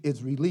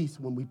is released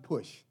when we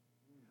push.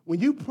 When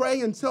you pray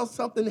until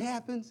something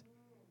happens,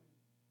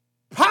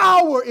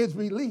 power is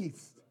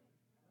released.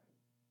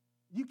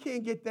 You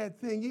can't get that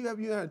thing.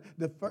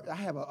 I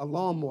have a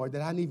lawnmower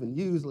that I didn't even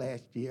use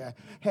last year.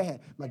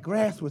 My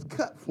grass was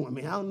cut for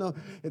me. I don't know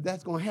if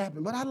that's going to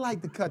happen, but I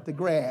like to cut the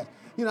grass.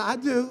 I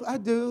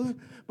do.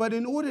 But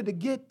in order to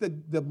get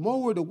the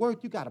mower to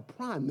work, you got to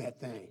prime that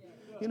thing.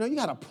 You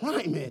got to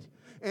prime it.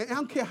 And I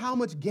don't care how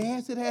much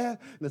gas it has.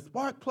 The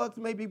spark plugs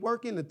may be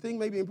working. The thing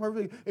may be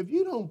imperfect. If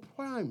you don't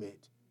prime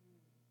it,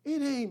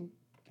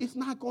 it's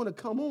not going to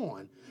come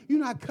on. You're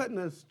not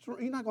going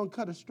to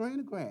cut a strand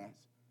of grass.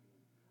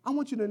 I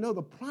want you to know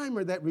the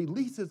primer that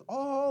releases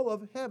all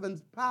of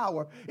heaven's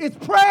power is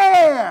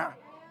prayer.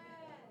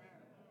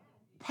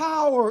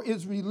 Power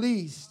is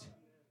released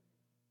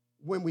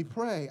when we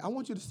pray. I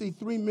want you to see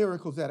 3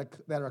 miracles that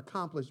are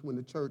accomplished when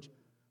the church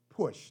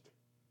pushed.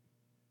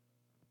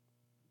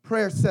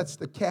 Prayer sets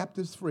the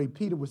captives free.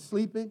 Peter was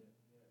sleeping,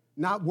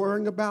 not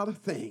worrying about a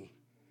thing.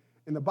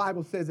 And the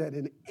Bible says that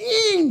an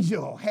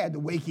angel had to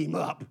wake him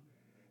up.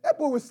 That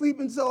boy was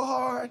sleeping so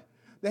hard,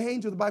 the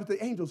Bible says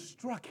the angel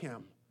struck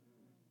him.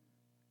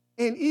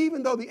 And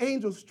even though the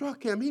angel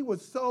struck him, he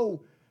was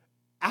so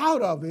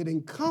out of it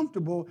and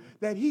comfortable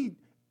that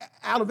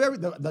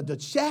the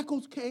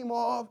shackles came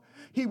off.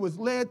 He was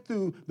led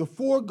through the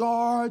 4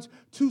 guards,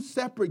 2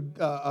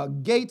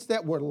 separate gates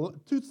that were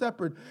 2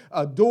 separate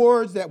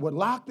doors that were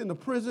locked in the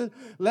prison,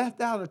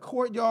 left out of the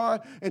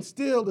courtyard, and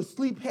still the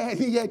sleep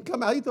he hadn't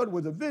come out. He thought it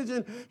was a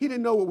vision. He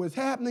didn't know what was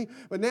happening,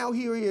 but now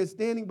here he is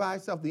standing by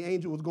himself. The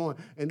angel was gone,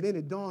 and then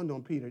it dawned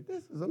on Peter,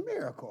 this is a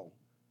miracle.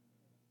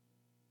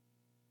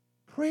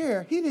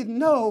 Prayer, he didn't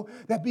know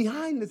that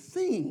behind the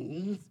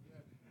scenes,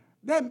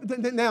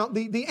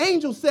 the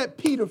angel set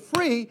Peter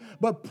free,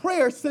 but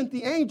prayer sent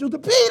the angel to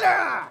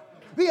Peter.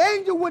 The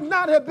angel would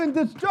not have been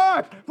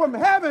discharged from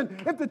heaven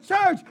if the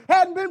church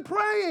hadn't been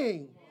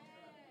praying.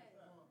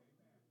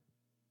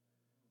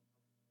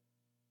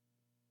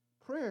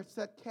 Prayer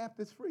set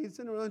captives free. It's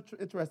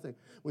interesting.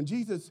 When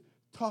Jesus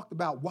talked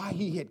about why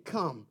he had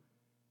come,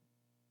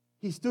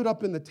 he stood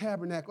up in the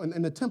tabernacle,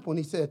 in the temple, and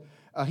he said,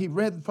 he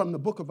read from the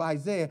book of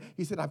Isaiah.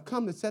 He said, I've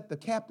come to set the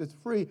captives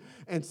free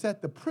and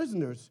set the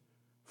prisoners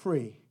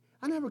free.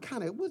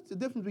 What's the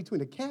difference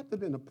between a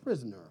captive and a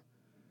prisoner?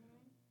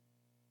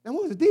 And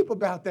what's deep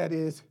about that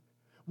is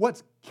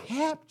what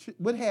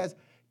has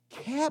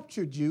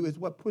captured you is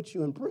what puts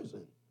you in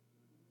prison.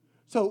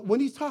 So when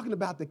he's talking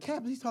about the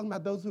captives, he's talking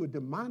about those who are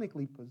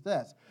demonically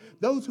possessed,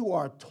 those who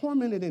are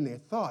tormented in their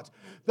thoughts,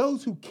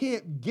 those who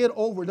can't get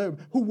over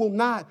who will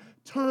not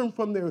turn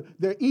from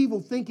their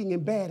evil thinking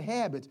and bad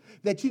habits.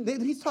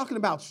 He's talking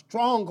about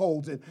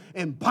strongholds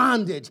and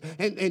bondage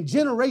and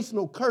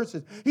generational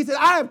curses. He said,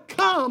 I have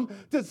come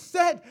to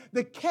set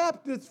the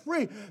captives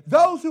free.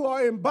 Those who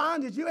are in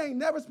bondage, you ain't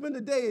never spent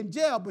a day in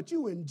jail, but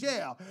you in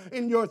jail.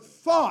 In your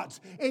thoughts,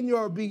 in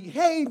your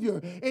behavior,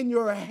 in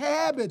your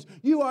habits,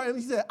 he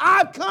said,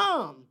 I've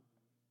come.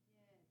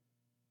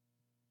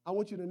 I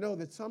want you to know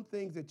that some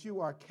things that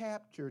you are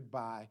captured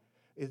by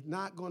is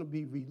not going to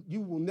be, you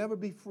will never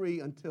be free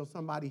until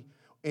somebody,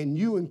 and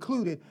you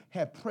included,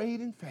 have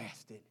prayed and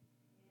fasted.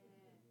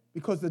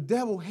 Because the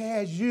devil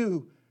has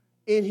you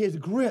in his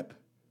grip.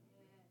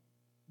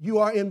 You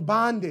are in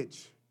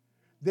bondage.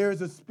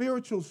 There's a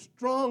spiritual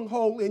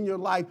stronghold in your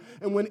life.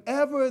 And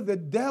whenever the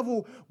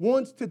devil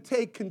wants to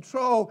take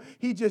control,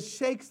 he just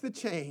shakes the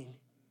chain.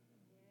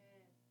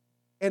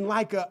 And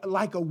like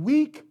a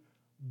weak,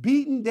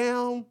 beaten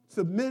down,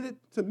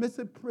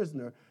 submissive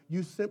prisoner,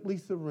 you simply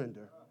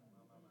surrender.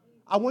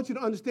 I want you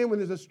to understand when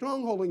there's a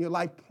stronghold in your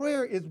life,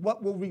 prayer is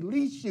what will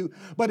release you.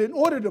 But in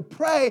order to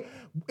pray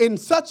in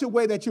such a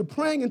way that you're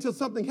praying until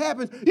something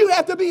happens, you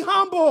have to be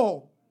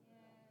humble.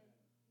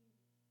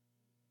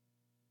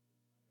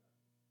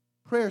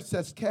 Prayer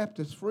sets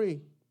captives free.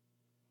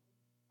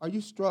 Are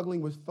you struggling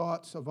with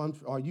thoughts of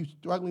are you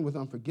struggling with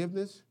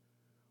unforgiveness?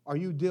 Are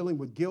you dealing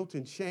with guilt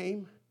and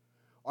shame?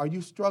 Are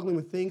you struggling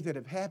with things that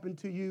have happened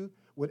to you?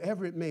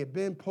 Whatever it may have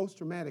been,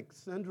 post-traumatic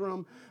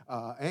syndrome,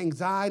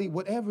 anxiety,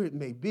 whatever it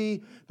may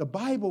be, the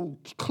Bible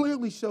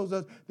clearly shows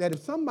us that if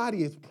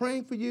somebody is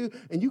praying for you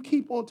and you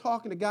keep on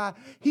talking to God,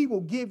 he will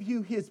give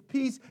you his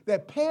peace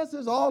that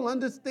passes all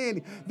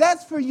understanding.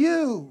 That's for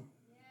you.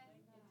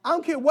 I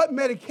don't care what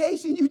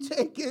medication you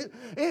take,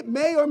 it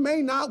may or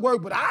may not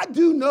work, but I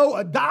do know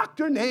a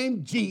doctor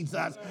named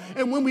Jesus.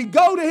 And when we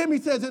go to him, he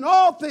says, in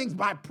all things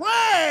by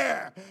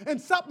prayer and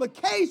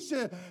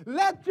supplication,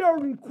 let your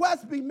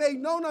requests be made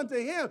known unto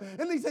him.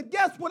 And he said,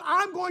 guess what?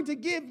 I'm going to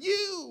give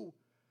you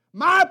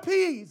my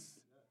peace.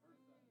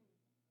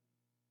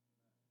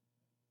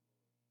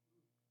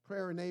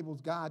 Prayer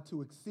enables God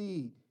to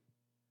exceed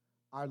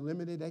our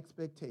limited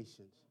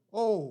expectations.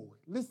 Oh,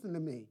 listen to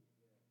me.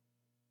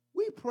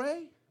 We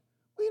pray.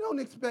 We don't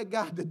expect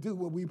God to do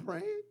what we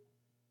praying.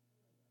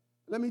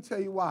 Let me tell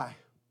you why.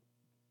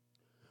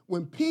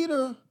 When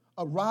Peter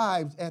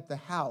arrives at the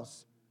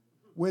house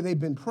where they've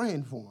been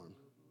praying for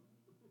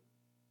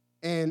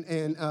him,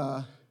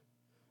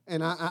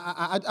 and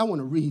I want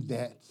to read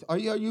that. Are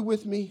you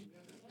with me?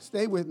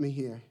 Stay with me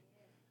here.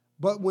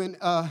 But when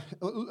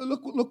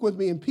look with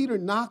me, and Peter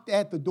knocked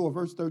at the door,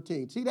 verse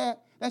 13. See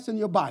that? That's in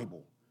your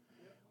Bible.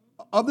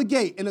 Of the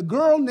gate, and a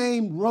girl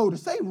named Rhoda.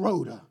 Say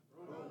Rhoda.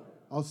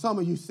 Oh, some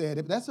of you said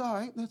it, but that's all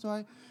right. That's all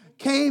right.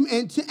 Came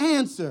in to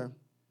answer.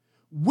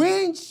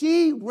 When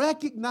she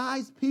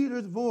recognized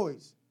Peter's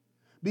voice,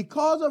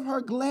 because of her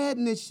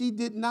gladness, she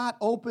did not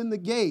open the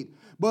gate,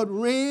 but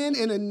ran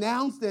and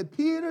announced that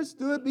Peter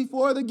stood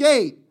before the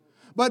gate.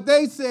 But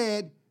they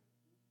said,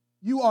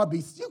 you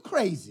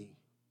crazy.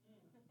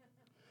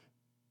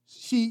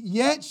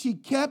 Yet she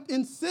kept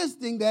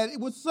insisting that it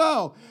was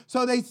so.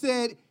 So they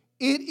said,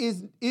 it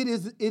is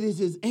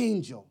his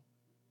angel.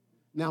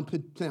 Now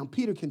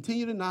Peter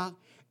continued to knock,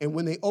 and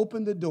when they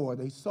opened the door,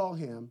 they saw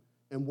him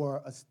and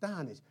were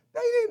astonished.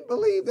 They didn't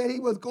believe that he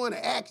was going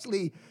to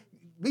actually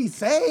be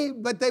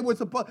saved, but they were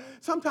supposed.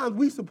 Sometimes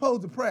we're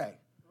supposed to pray.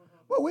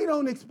 Well, we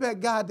don't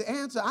expect God to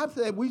answer. I've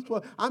said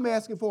I'm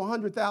asking for a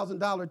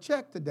 $100,000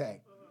 check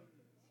today.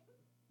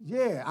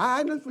 Yeah,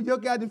 I didn't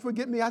forget. God didn't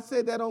forget me. I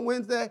said that on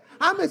Wednesday.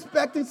 I'm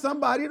expecting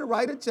somebody to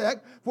write a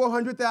check for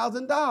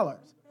 $100,000.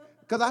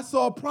 Because I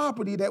saw a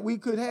property that we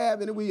could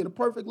have, and we in a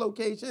perfect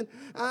location.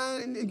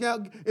 And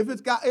if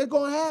it's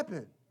going to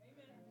happen.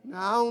 Now,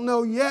 I don't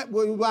know yet.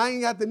 Well, I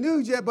ain't got the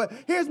news yet, but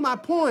here's my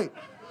point.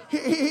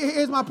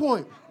 Here's my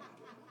point.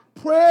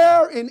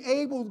 Prayer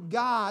enables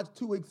God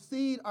to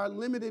exceed our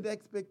limited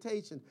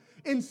expectations.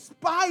 In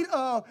spite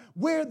of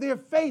where their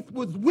faith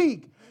was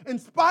weak, in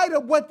spite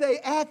of what they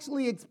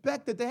actually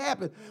expected to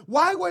happen.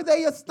 Why were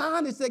they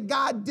astonished that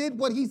God did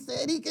what he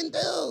said he can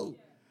do?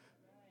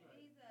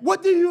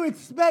 What do you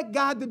expect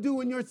God to do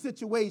in your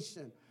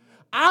situation?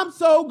 I'm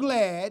so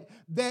glad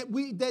that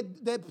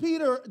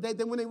Peter,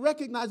 that when they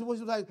recognized what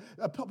he was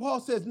like,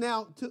 Paul says,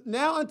 now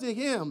unto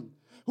him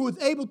who is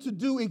able to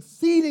do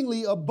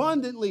exceedingly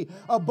abundantly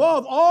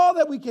above all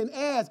that we can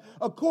ask,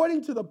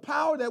 according to the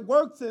power that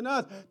works in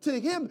us. To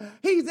him,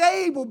 he's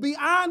able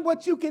beyond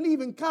what you can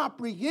even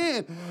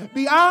comprehend,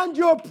 beyond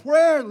your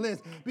prayer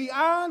list,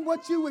 beyond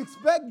what you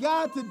expect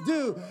God to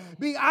do,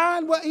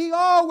 beyond what he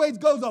always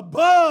goes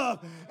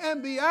above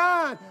and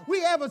beyond.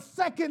 We have a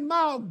second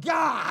mile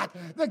God,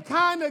 the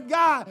kind of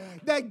God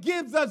that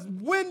gives us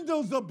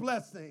windows of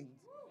blessings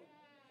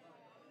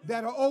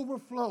that are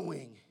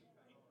overflowing.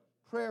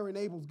 Prayer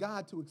enables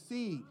God to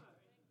exceed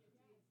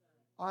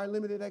our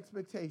limited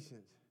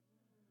expectations.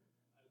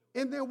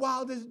 In their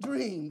wildest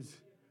dreams,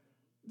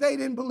 they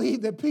didn't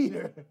believe that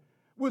Peter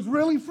was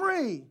really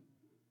free.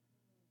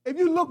 If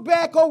you look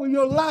back over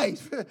your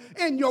life,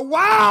 in your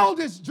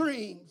wildest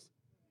dreams,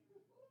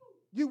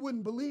 you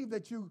wouldn't believe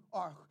that you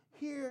are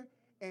here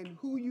and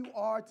who you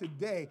are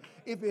today.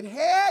 If it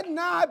had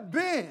not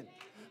been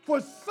for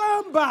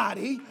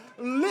somebody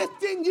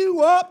lifting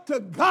you up to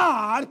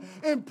God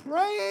and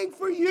praying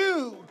for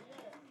you.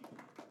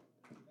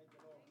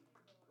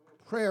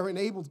 Prayer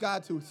enables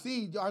God to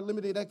exceed our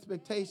limited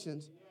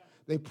expectations.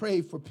 They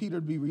prayed for Peter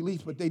to be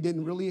released, but they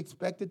didn't really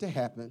expect it to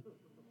happen.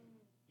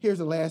 Here's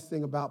the last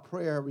thing about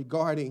prayer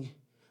regarding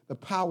the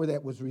power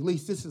that was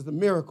released. This is the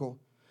miracle.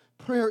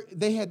 Prayer,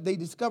 they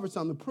discovered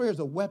something. Prayer is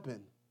a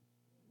weapon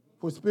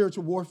for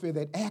spiritual warfare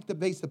that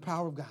activates the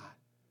power of God.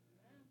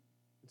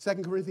 2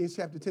 Corinthians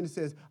chapter 10, it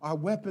says,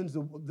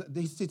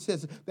 it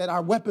says that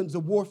our weapons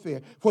of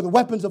warfare, for the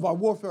weapons of our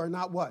warfare are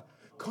not what?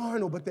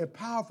 Carnal, but they're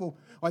powerful,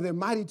 or they're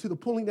mighty to the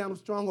pulling down of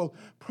strongholds.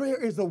 Prayer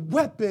is a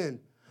weapon.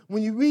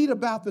 When you read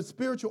about the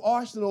spiritual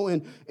arsenal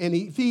in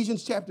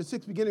Ephesians chapter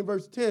 6, beginning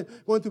verse 10,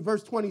 going through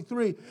verse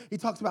 23, he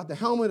talks about the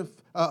helmet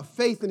of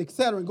faith and et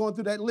cetera, and going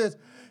through that list.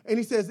 And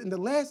he says, and the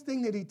last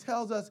thing that he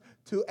tells us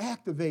to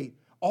activate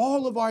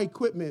all of our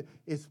equipment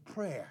is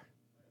prayer.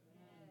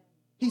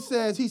 He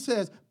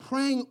says,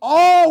 praying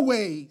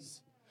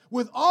always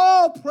with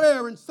all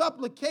prayer and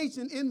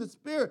supplication in the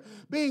Spirit,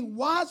 being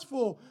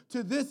watchful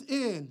to this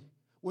end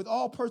with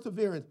all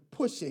perseverance,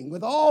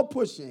 with all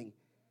pushing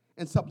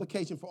and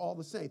supplication for all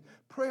the saints.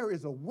 Prayer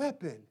is a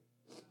weapon.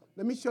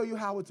 Let me show you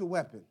how it's a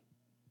weapon.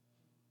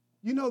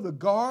 You know the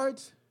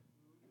guards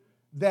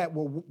that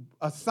were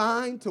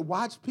assigned to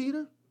watch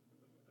Peter?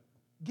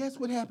 Guess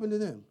what happened to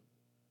them?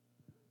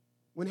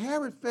 When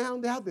Herod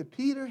found out that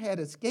Peter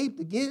had escaped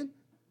again,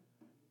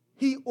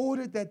 he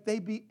ordered that they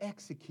be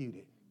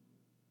executed.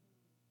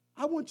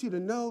 I want you to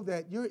know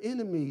that your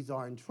enemies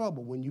are in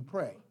trouble when you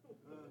pray.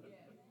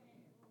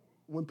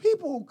 When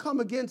people come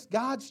against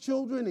God's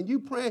children and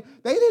you pray,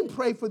 they didn't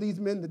pray for these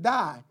men to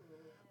die.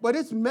 But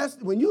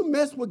when you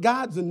mess with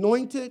God's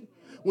anointed,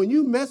 when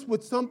you mess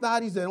with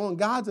somebody that's on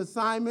God's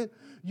assignment,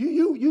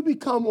 you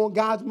become on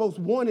God's most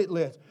wanted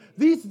list.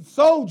 These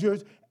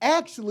soldiers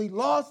actually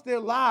lost their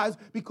lives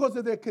because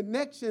of their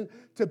connection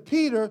to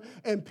Peter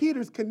and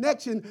Peter's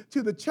connection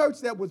to the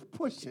church that was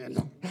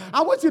pushing.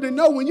 I want you to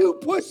know when you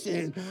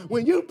pushing,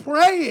 when you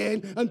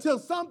praying until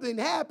something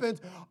happens,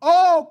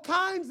 all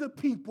kinds of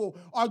people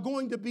are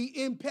going to be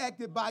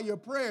impacted by your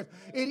prayers.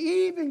 It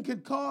even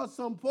could cause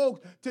some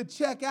folks to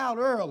check out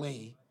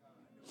early.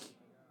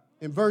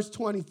 In verse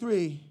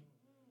 23,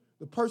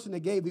 the person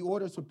that gave the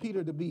orders for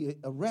Peter to be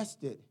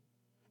arrested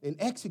and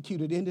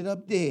executed ended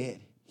up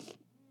dead.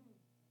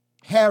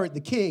 Herod the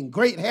king,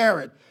 great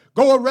Herod,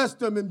 go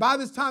arrest him, and by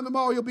this time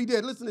tomorrow he'll be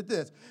dead. Listen to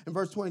this in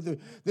verse 23.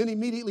 Then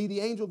immediately the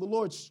angel of the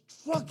Lord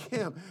struck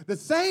him. The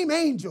same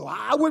angel,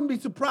 I wouldn't be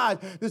surprised,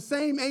 the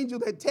same angel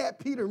that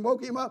tapped Peter and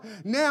woke him up,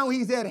 now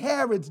he's at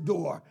Herod's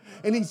door.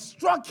 And he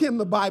struck him,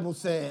 the Bible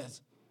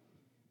says,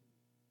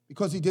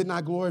 because he did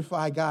not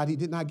glorify God. He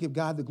did not give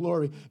God the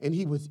glory. And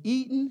he was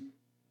eaten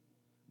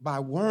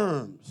by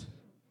worms,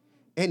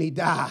 and he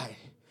died.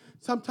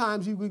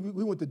 Sometimes we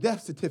want the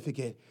death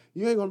certificate.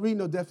 You ain't going to read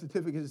no death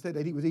certificate that said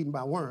that he was eaten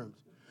by worms.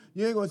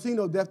 You ain't going to see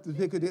no death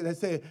certificate that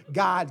said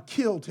God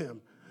killed him,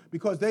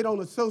 because they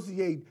don't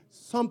associate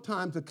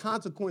sometimes the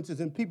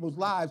consequences in people's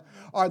lives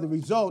are the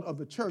result of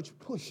the church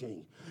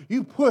pushing.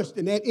 You pushed,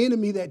 and that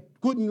enemy that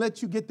couldn't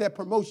let you get that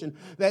promotion,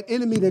 that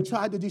enemy that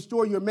tried to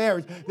destroy your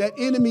marriage, that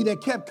enemy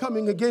that kept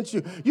coming against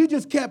you, you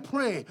just kept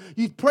praying.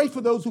 You pray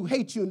for those who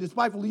hate you and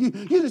despitefully you.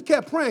 You just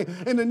kept praying.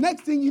 And the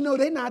next thing you know,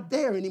 they're not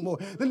there anymore.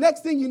 The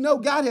next thing you know,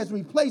 God has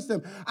replaced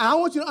them. I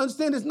want you to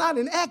understand it's not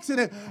an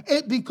accident,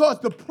 because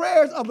the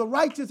prayers of the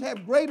righteous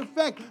have great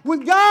effect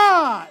with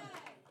God.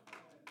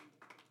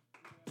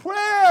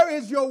 Prayer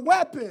is your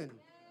weapon.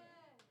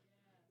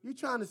 You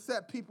trying to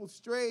set people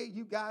straight,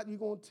 you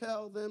going to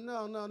tell them,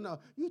 no.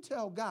 You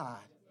tell God.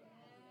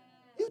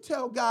 You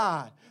tell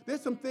God.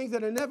 There's some things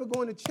that are never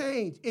going to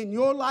change in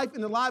your life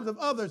and the lives of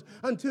others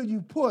until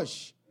you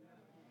push.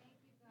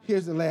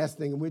 Here's the last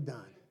thing, and we're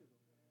done.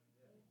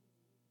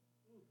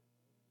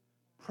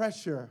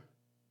 Pressure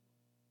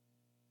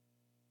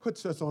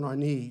puts us on our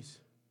knees.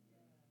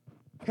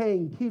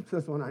 Pain keeps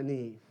us on our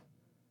knees.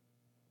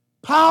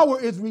 Power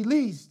is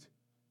released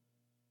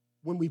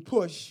when we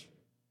push.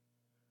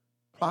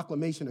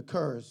 Proclamation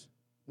occurs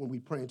when we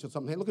pray until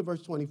something. Hey, look at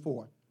verse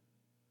 24.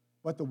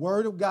 But the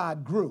word of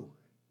God grew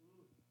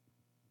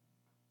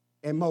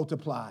and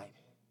multiplied.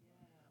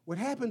 What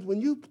happens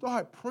when you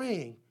start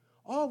praying,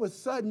 all of a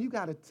sudden you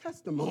got a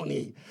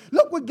testimony.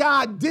 Look what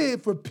God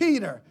did for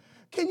Peter.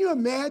 Can you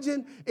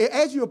imagine?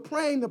 As you're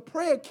praying, the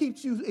prayer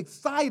keeps you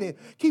excited,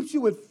 keeps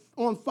you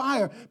on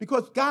fire,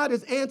 because God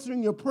is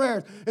answering your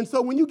prayers. And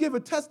so when you give a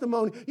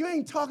testimony, you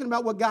ain't talking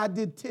about what God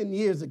did 10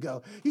 years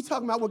ago. You're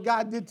talking about what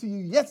God did to you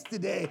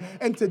yesterday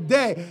and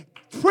today.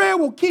 Prayer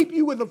will keep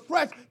you with a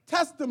fresh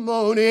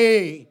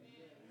testimony.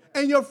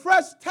 And your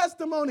fresh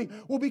testimony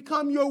will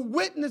become your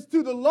witness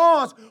to the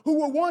lost, who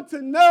will want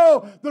to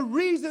know the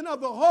reason of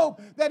the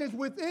hope that is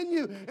within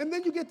you. And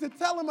then you get to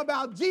tell them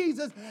about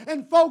Jesus,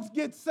 and folks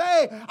get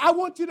saved. I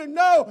want you to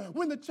know,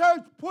 when the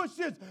church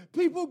pushes,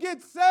 people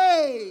get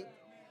saved.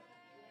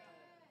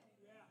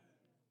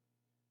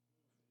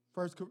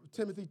 1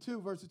 Timothy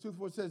 2, verses 2 to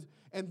 4 says,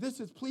 and this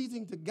is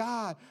pleasing to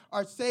God,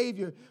 our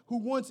Savior, who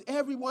wants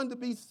everyone to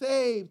be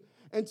saved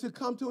and to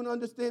come to an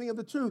understanding of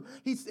the truth.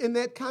 In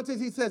that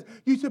context, he says,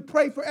 you should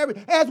pray for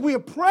everyone. As we are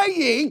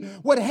praying,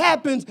 what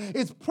happens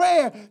is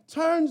prayer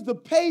turns the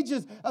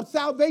pages of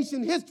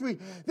salvation history.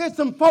 There's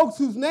some folks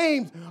whose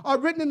names are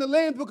written in the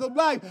Lamb's Book of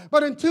Life,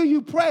 but until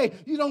you pray,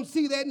 you don't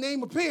see that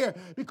name appear,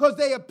 because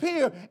they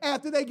appear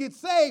after they get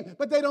saved,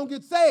 but they don't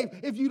get saved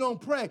if you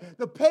don't pray.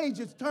 The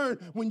pages turn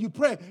when you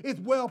pray. It's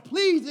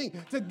well-pleasing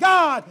to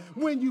God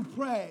when you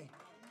pray.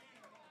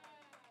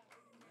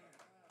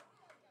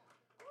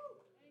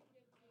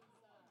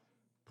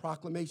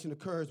 Proclamation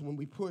occurs when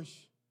we push.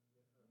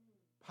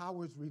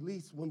 Power is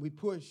released when we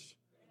push.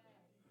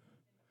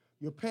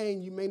 Your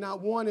pain, you may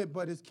not want it,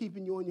 but it's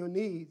keeping you on your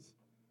knees.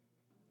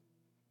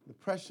 The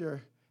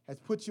pressure has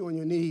put you on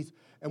your knees.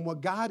 And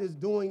what God is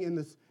doing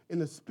in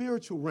the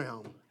spiritual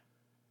realm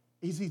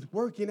is he's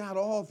working out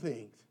all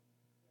things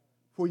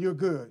for your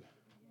good.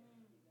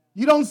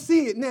 You don't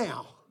see it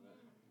now.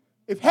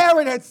 If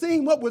Herod had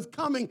seen what was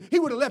coming, he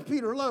would have left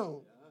Peter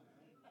alone.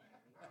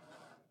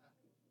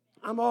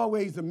 I'm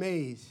always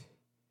amazed.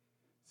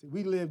 See,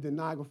 we lived in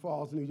Niagara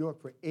Falls, New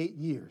York for 8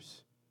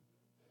 years.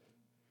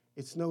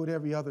 It snowed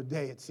every other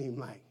day, it seemed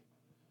like.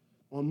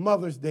 On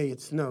Mother's Day,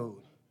 it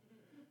snowed.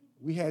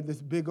 We had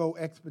this big old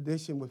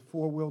expedition with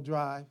 4-wheel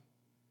drive.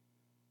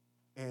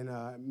 And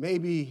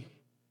maybe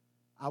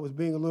I was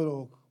being a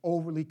little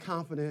overly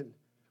confident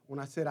when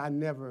I said I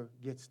never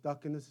get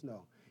stuck in the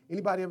snow.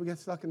 Anybody ever get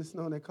stuck in the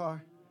snow in their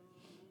car?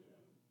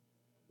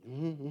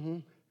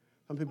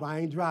 Some people, I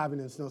ain't driving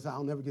in the snow, so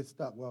I'll never get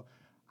stuck. Well,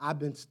 I've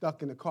been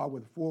stuck in a car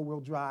with a four-wheel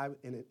drive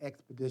in an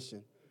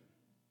Expedition.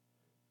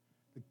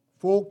 The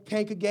full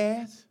tank of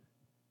gas,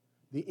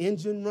 the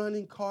engine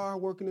running, car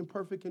working in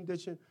perfect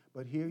condition,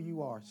 but here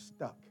you are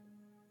stuck.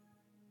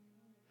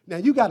 Now,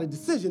 you got a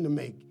decision to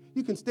make.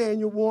 You can stay in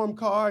your warm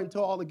car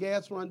until all the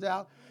gas runs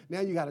out. Now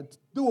you got a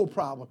dual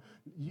problem.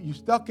 You're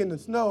stuck in the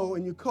snow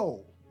and you're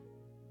cold.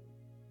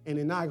 And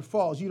in Niagara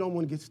Falls, you don't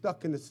want to get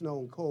stuck in the snow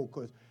and cold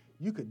because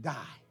you could die.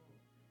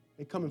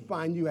 They come and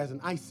find you as an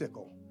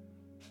icicle.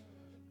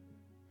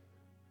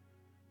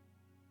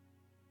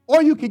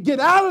 Or you could get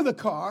out of the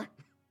car.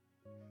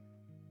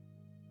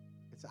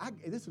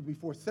 This was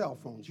before cell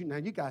phones.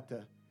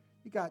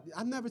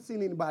 I've never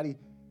seen anybody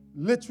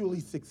literally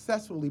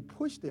successfully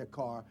push their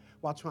car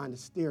while trying to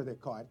steer their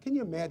car. Can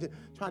you imagine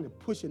trying to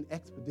push an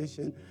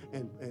Expedition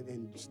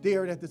and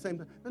steer it at the same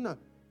time? No.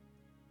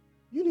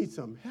 You need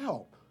some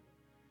help.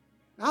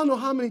 I don't know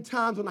how many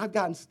times when I've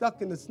gotten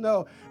stuck in the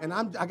snow and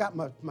I got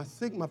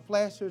my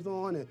flashers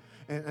on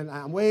and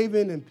I'm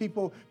waving and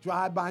people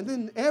drive by. And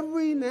then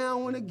every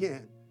now and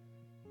again,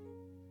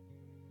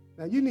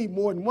 now you need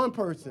more than one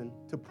person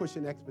to push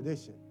an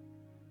Expedition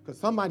because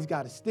somebody's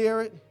got to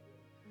steer it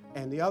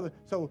and the other.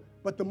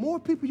 But the more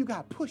people you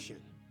got pushing,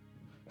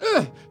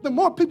 the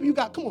more people you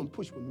got, come on,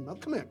 push with me, mother.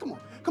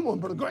 Come on,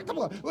 Brother Greg, come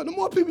on. Well, the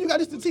more people you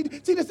got, see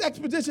this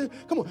Expedition,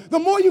 come on. The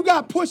more you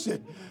got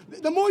pushing,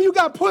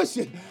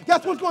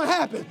 guess what's going to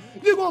happen?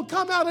 You're going to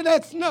come out of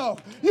that snow.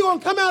 You're going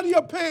to come out of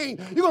your pain.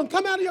 You're going to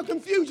come out of your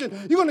confusion.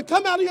 You're going to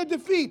come out of your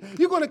defeat.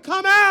 You're going to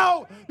come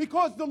out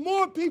because the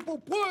more people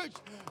push,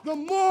 the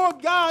more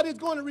God is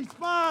going to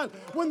respond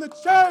when the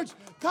church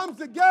comes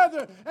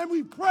together and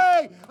we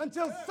pray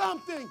until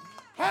something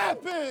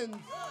happens.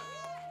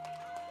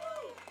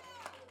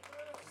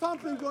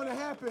 Something's going to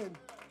happen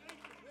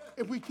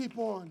if we keep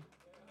on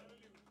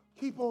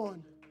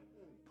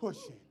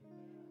pushing.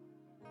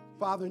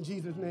 Father, in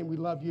Jesus' name, we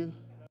love you.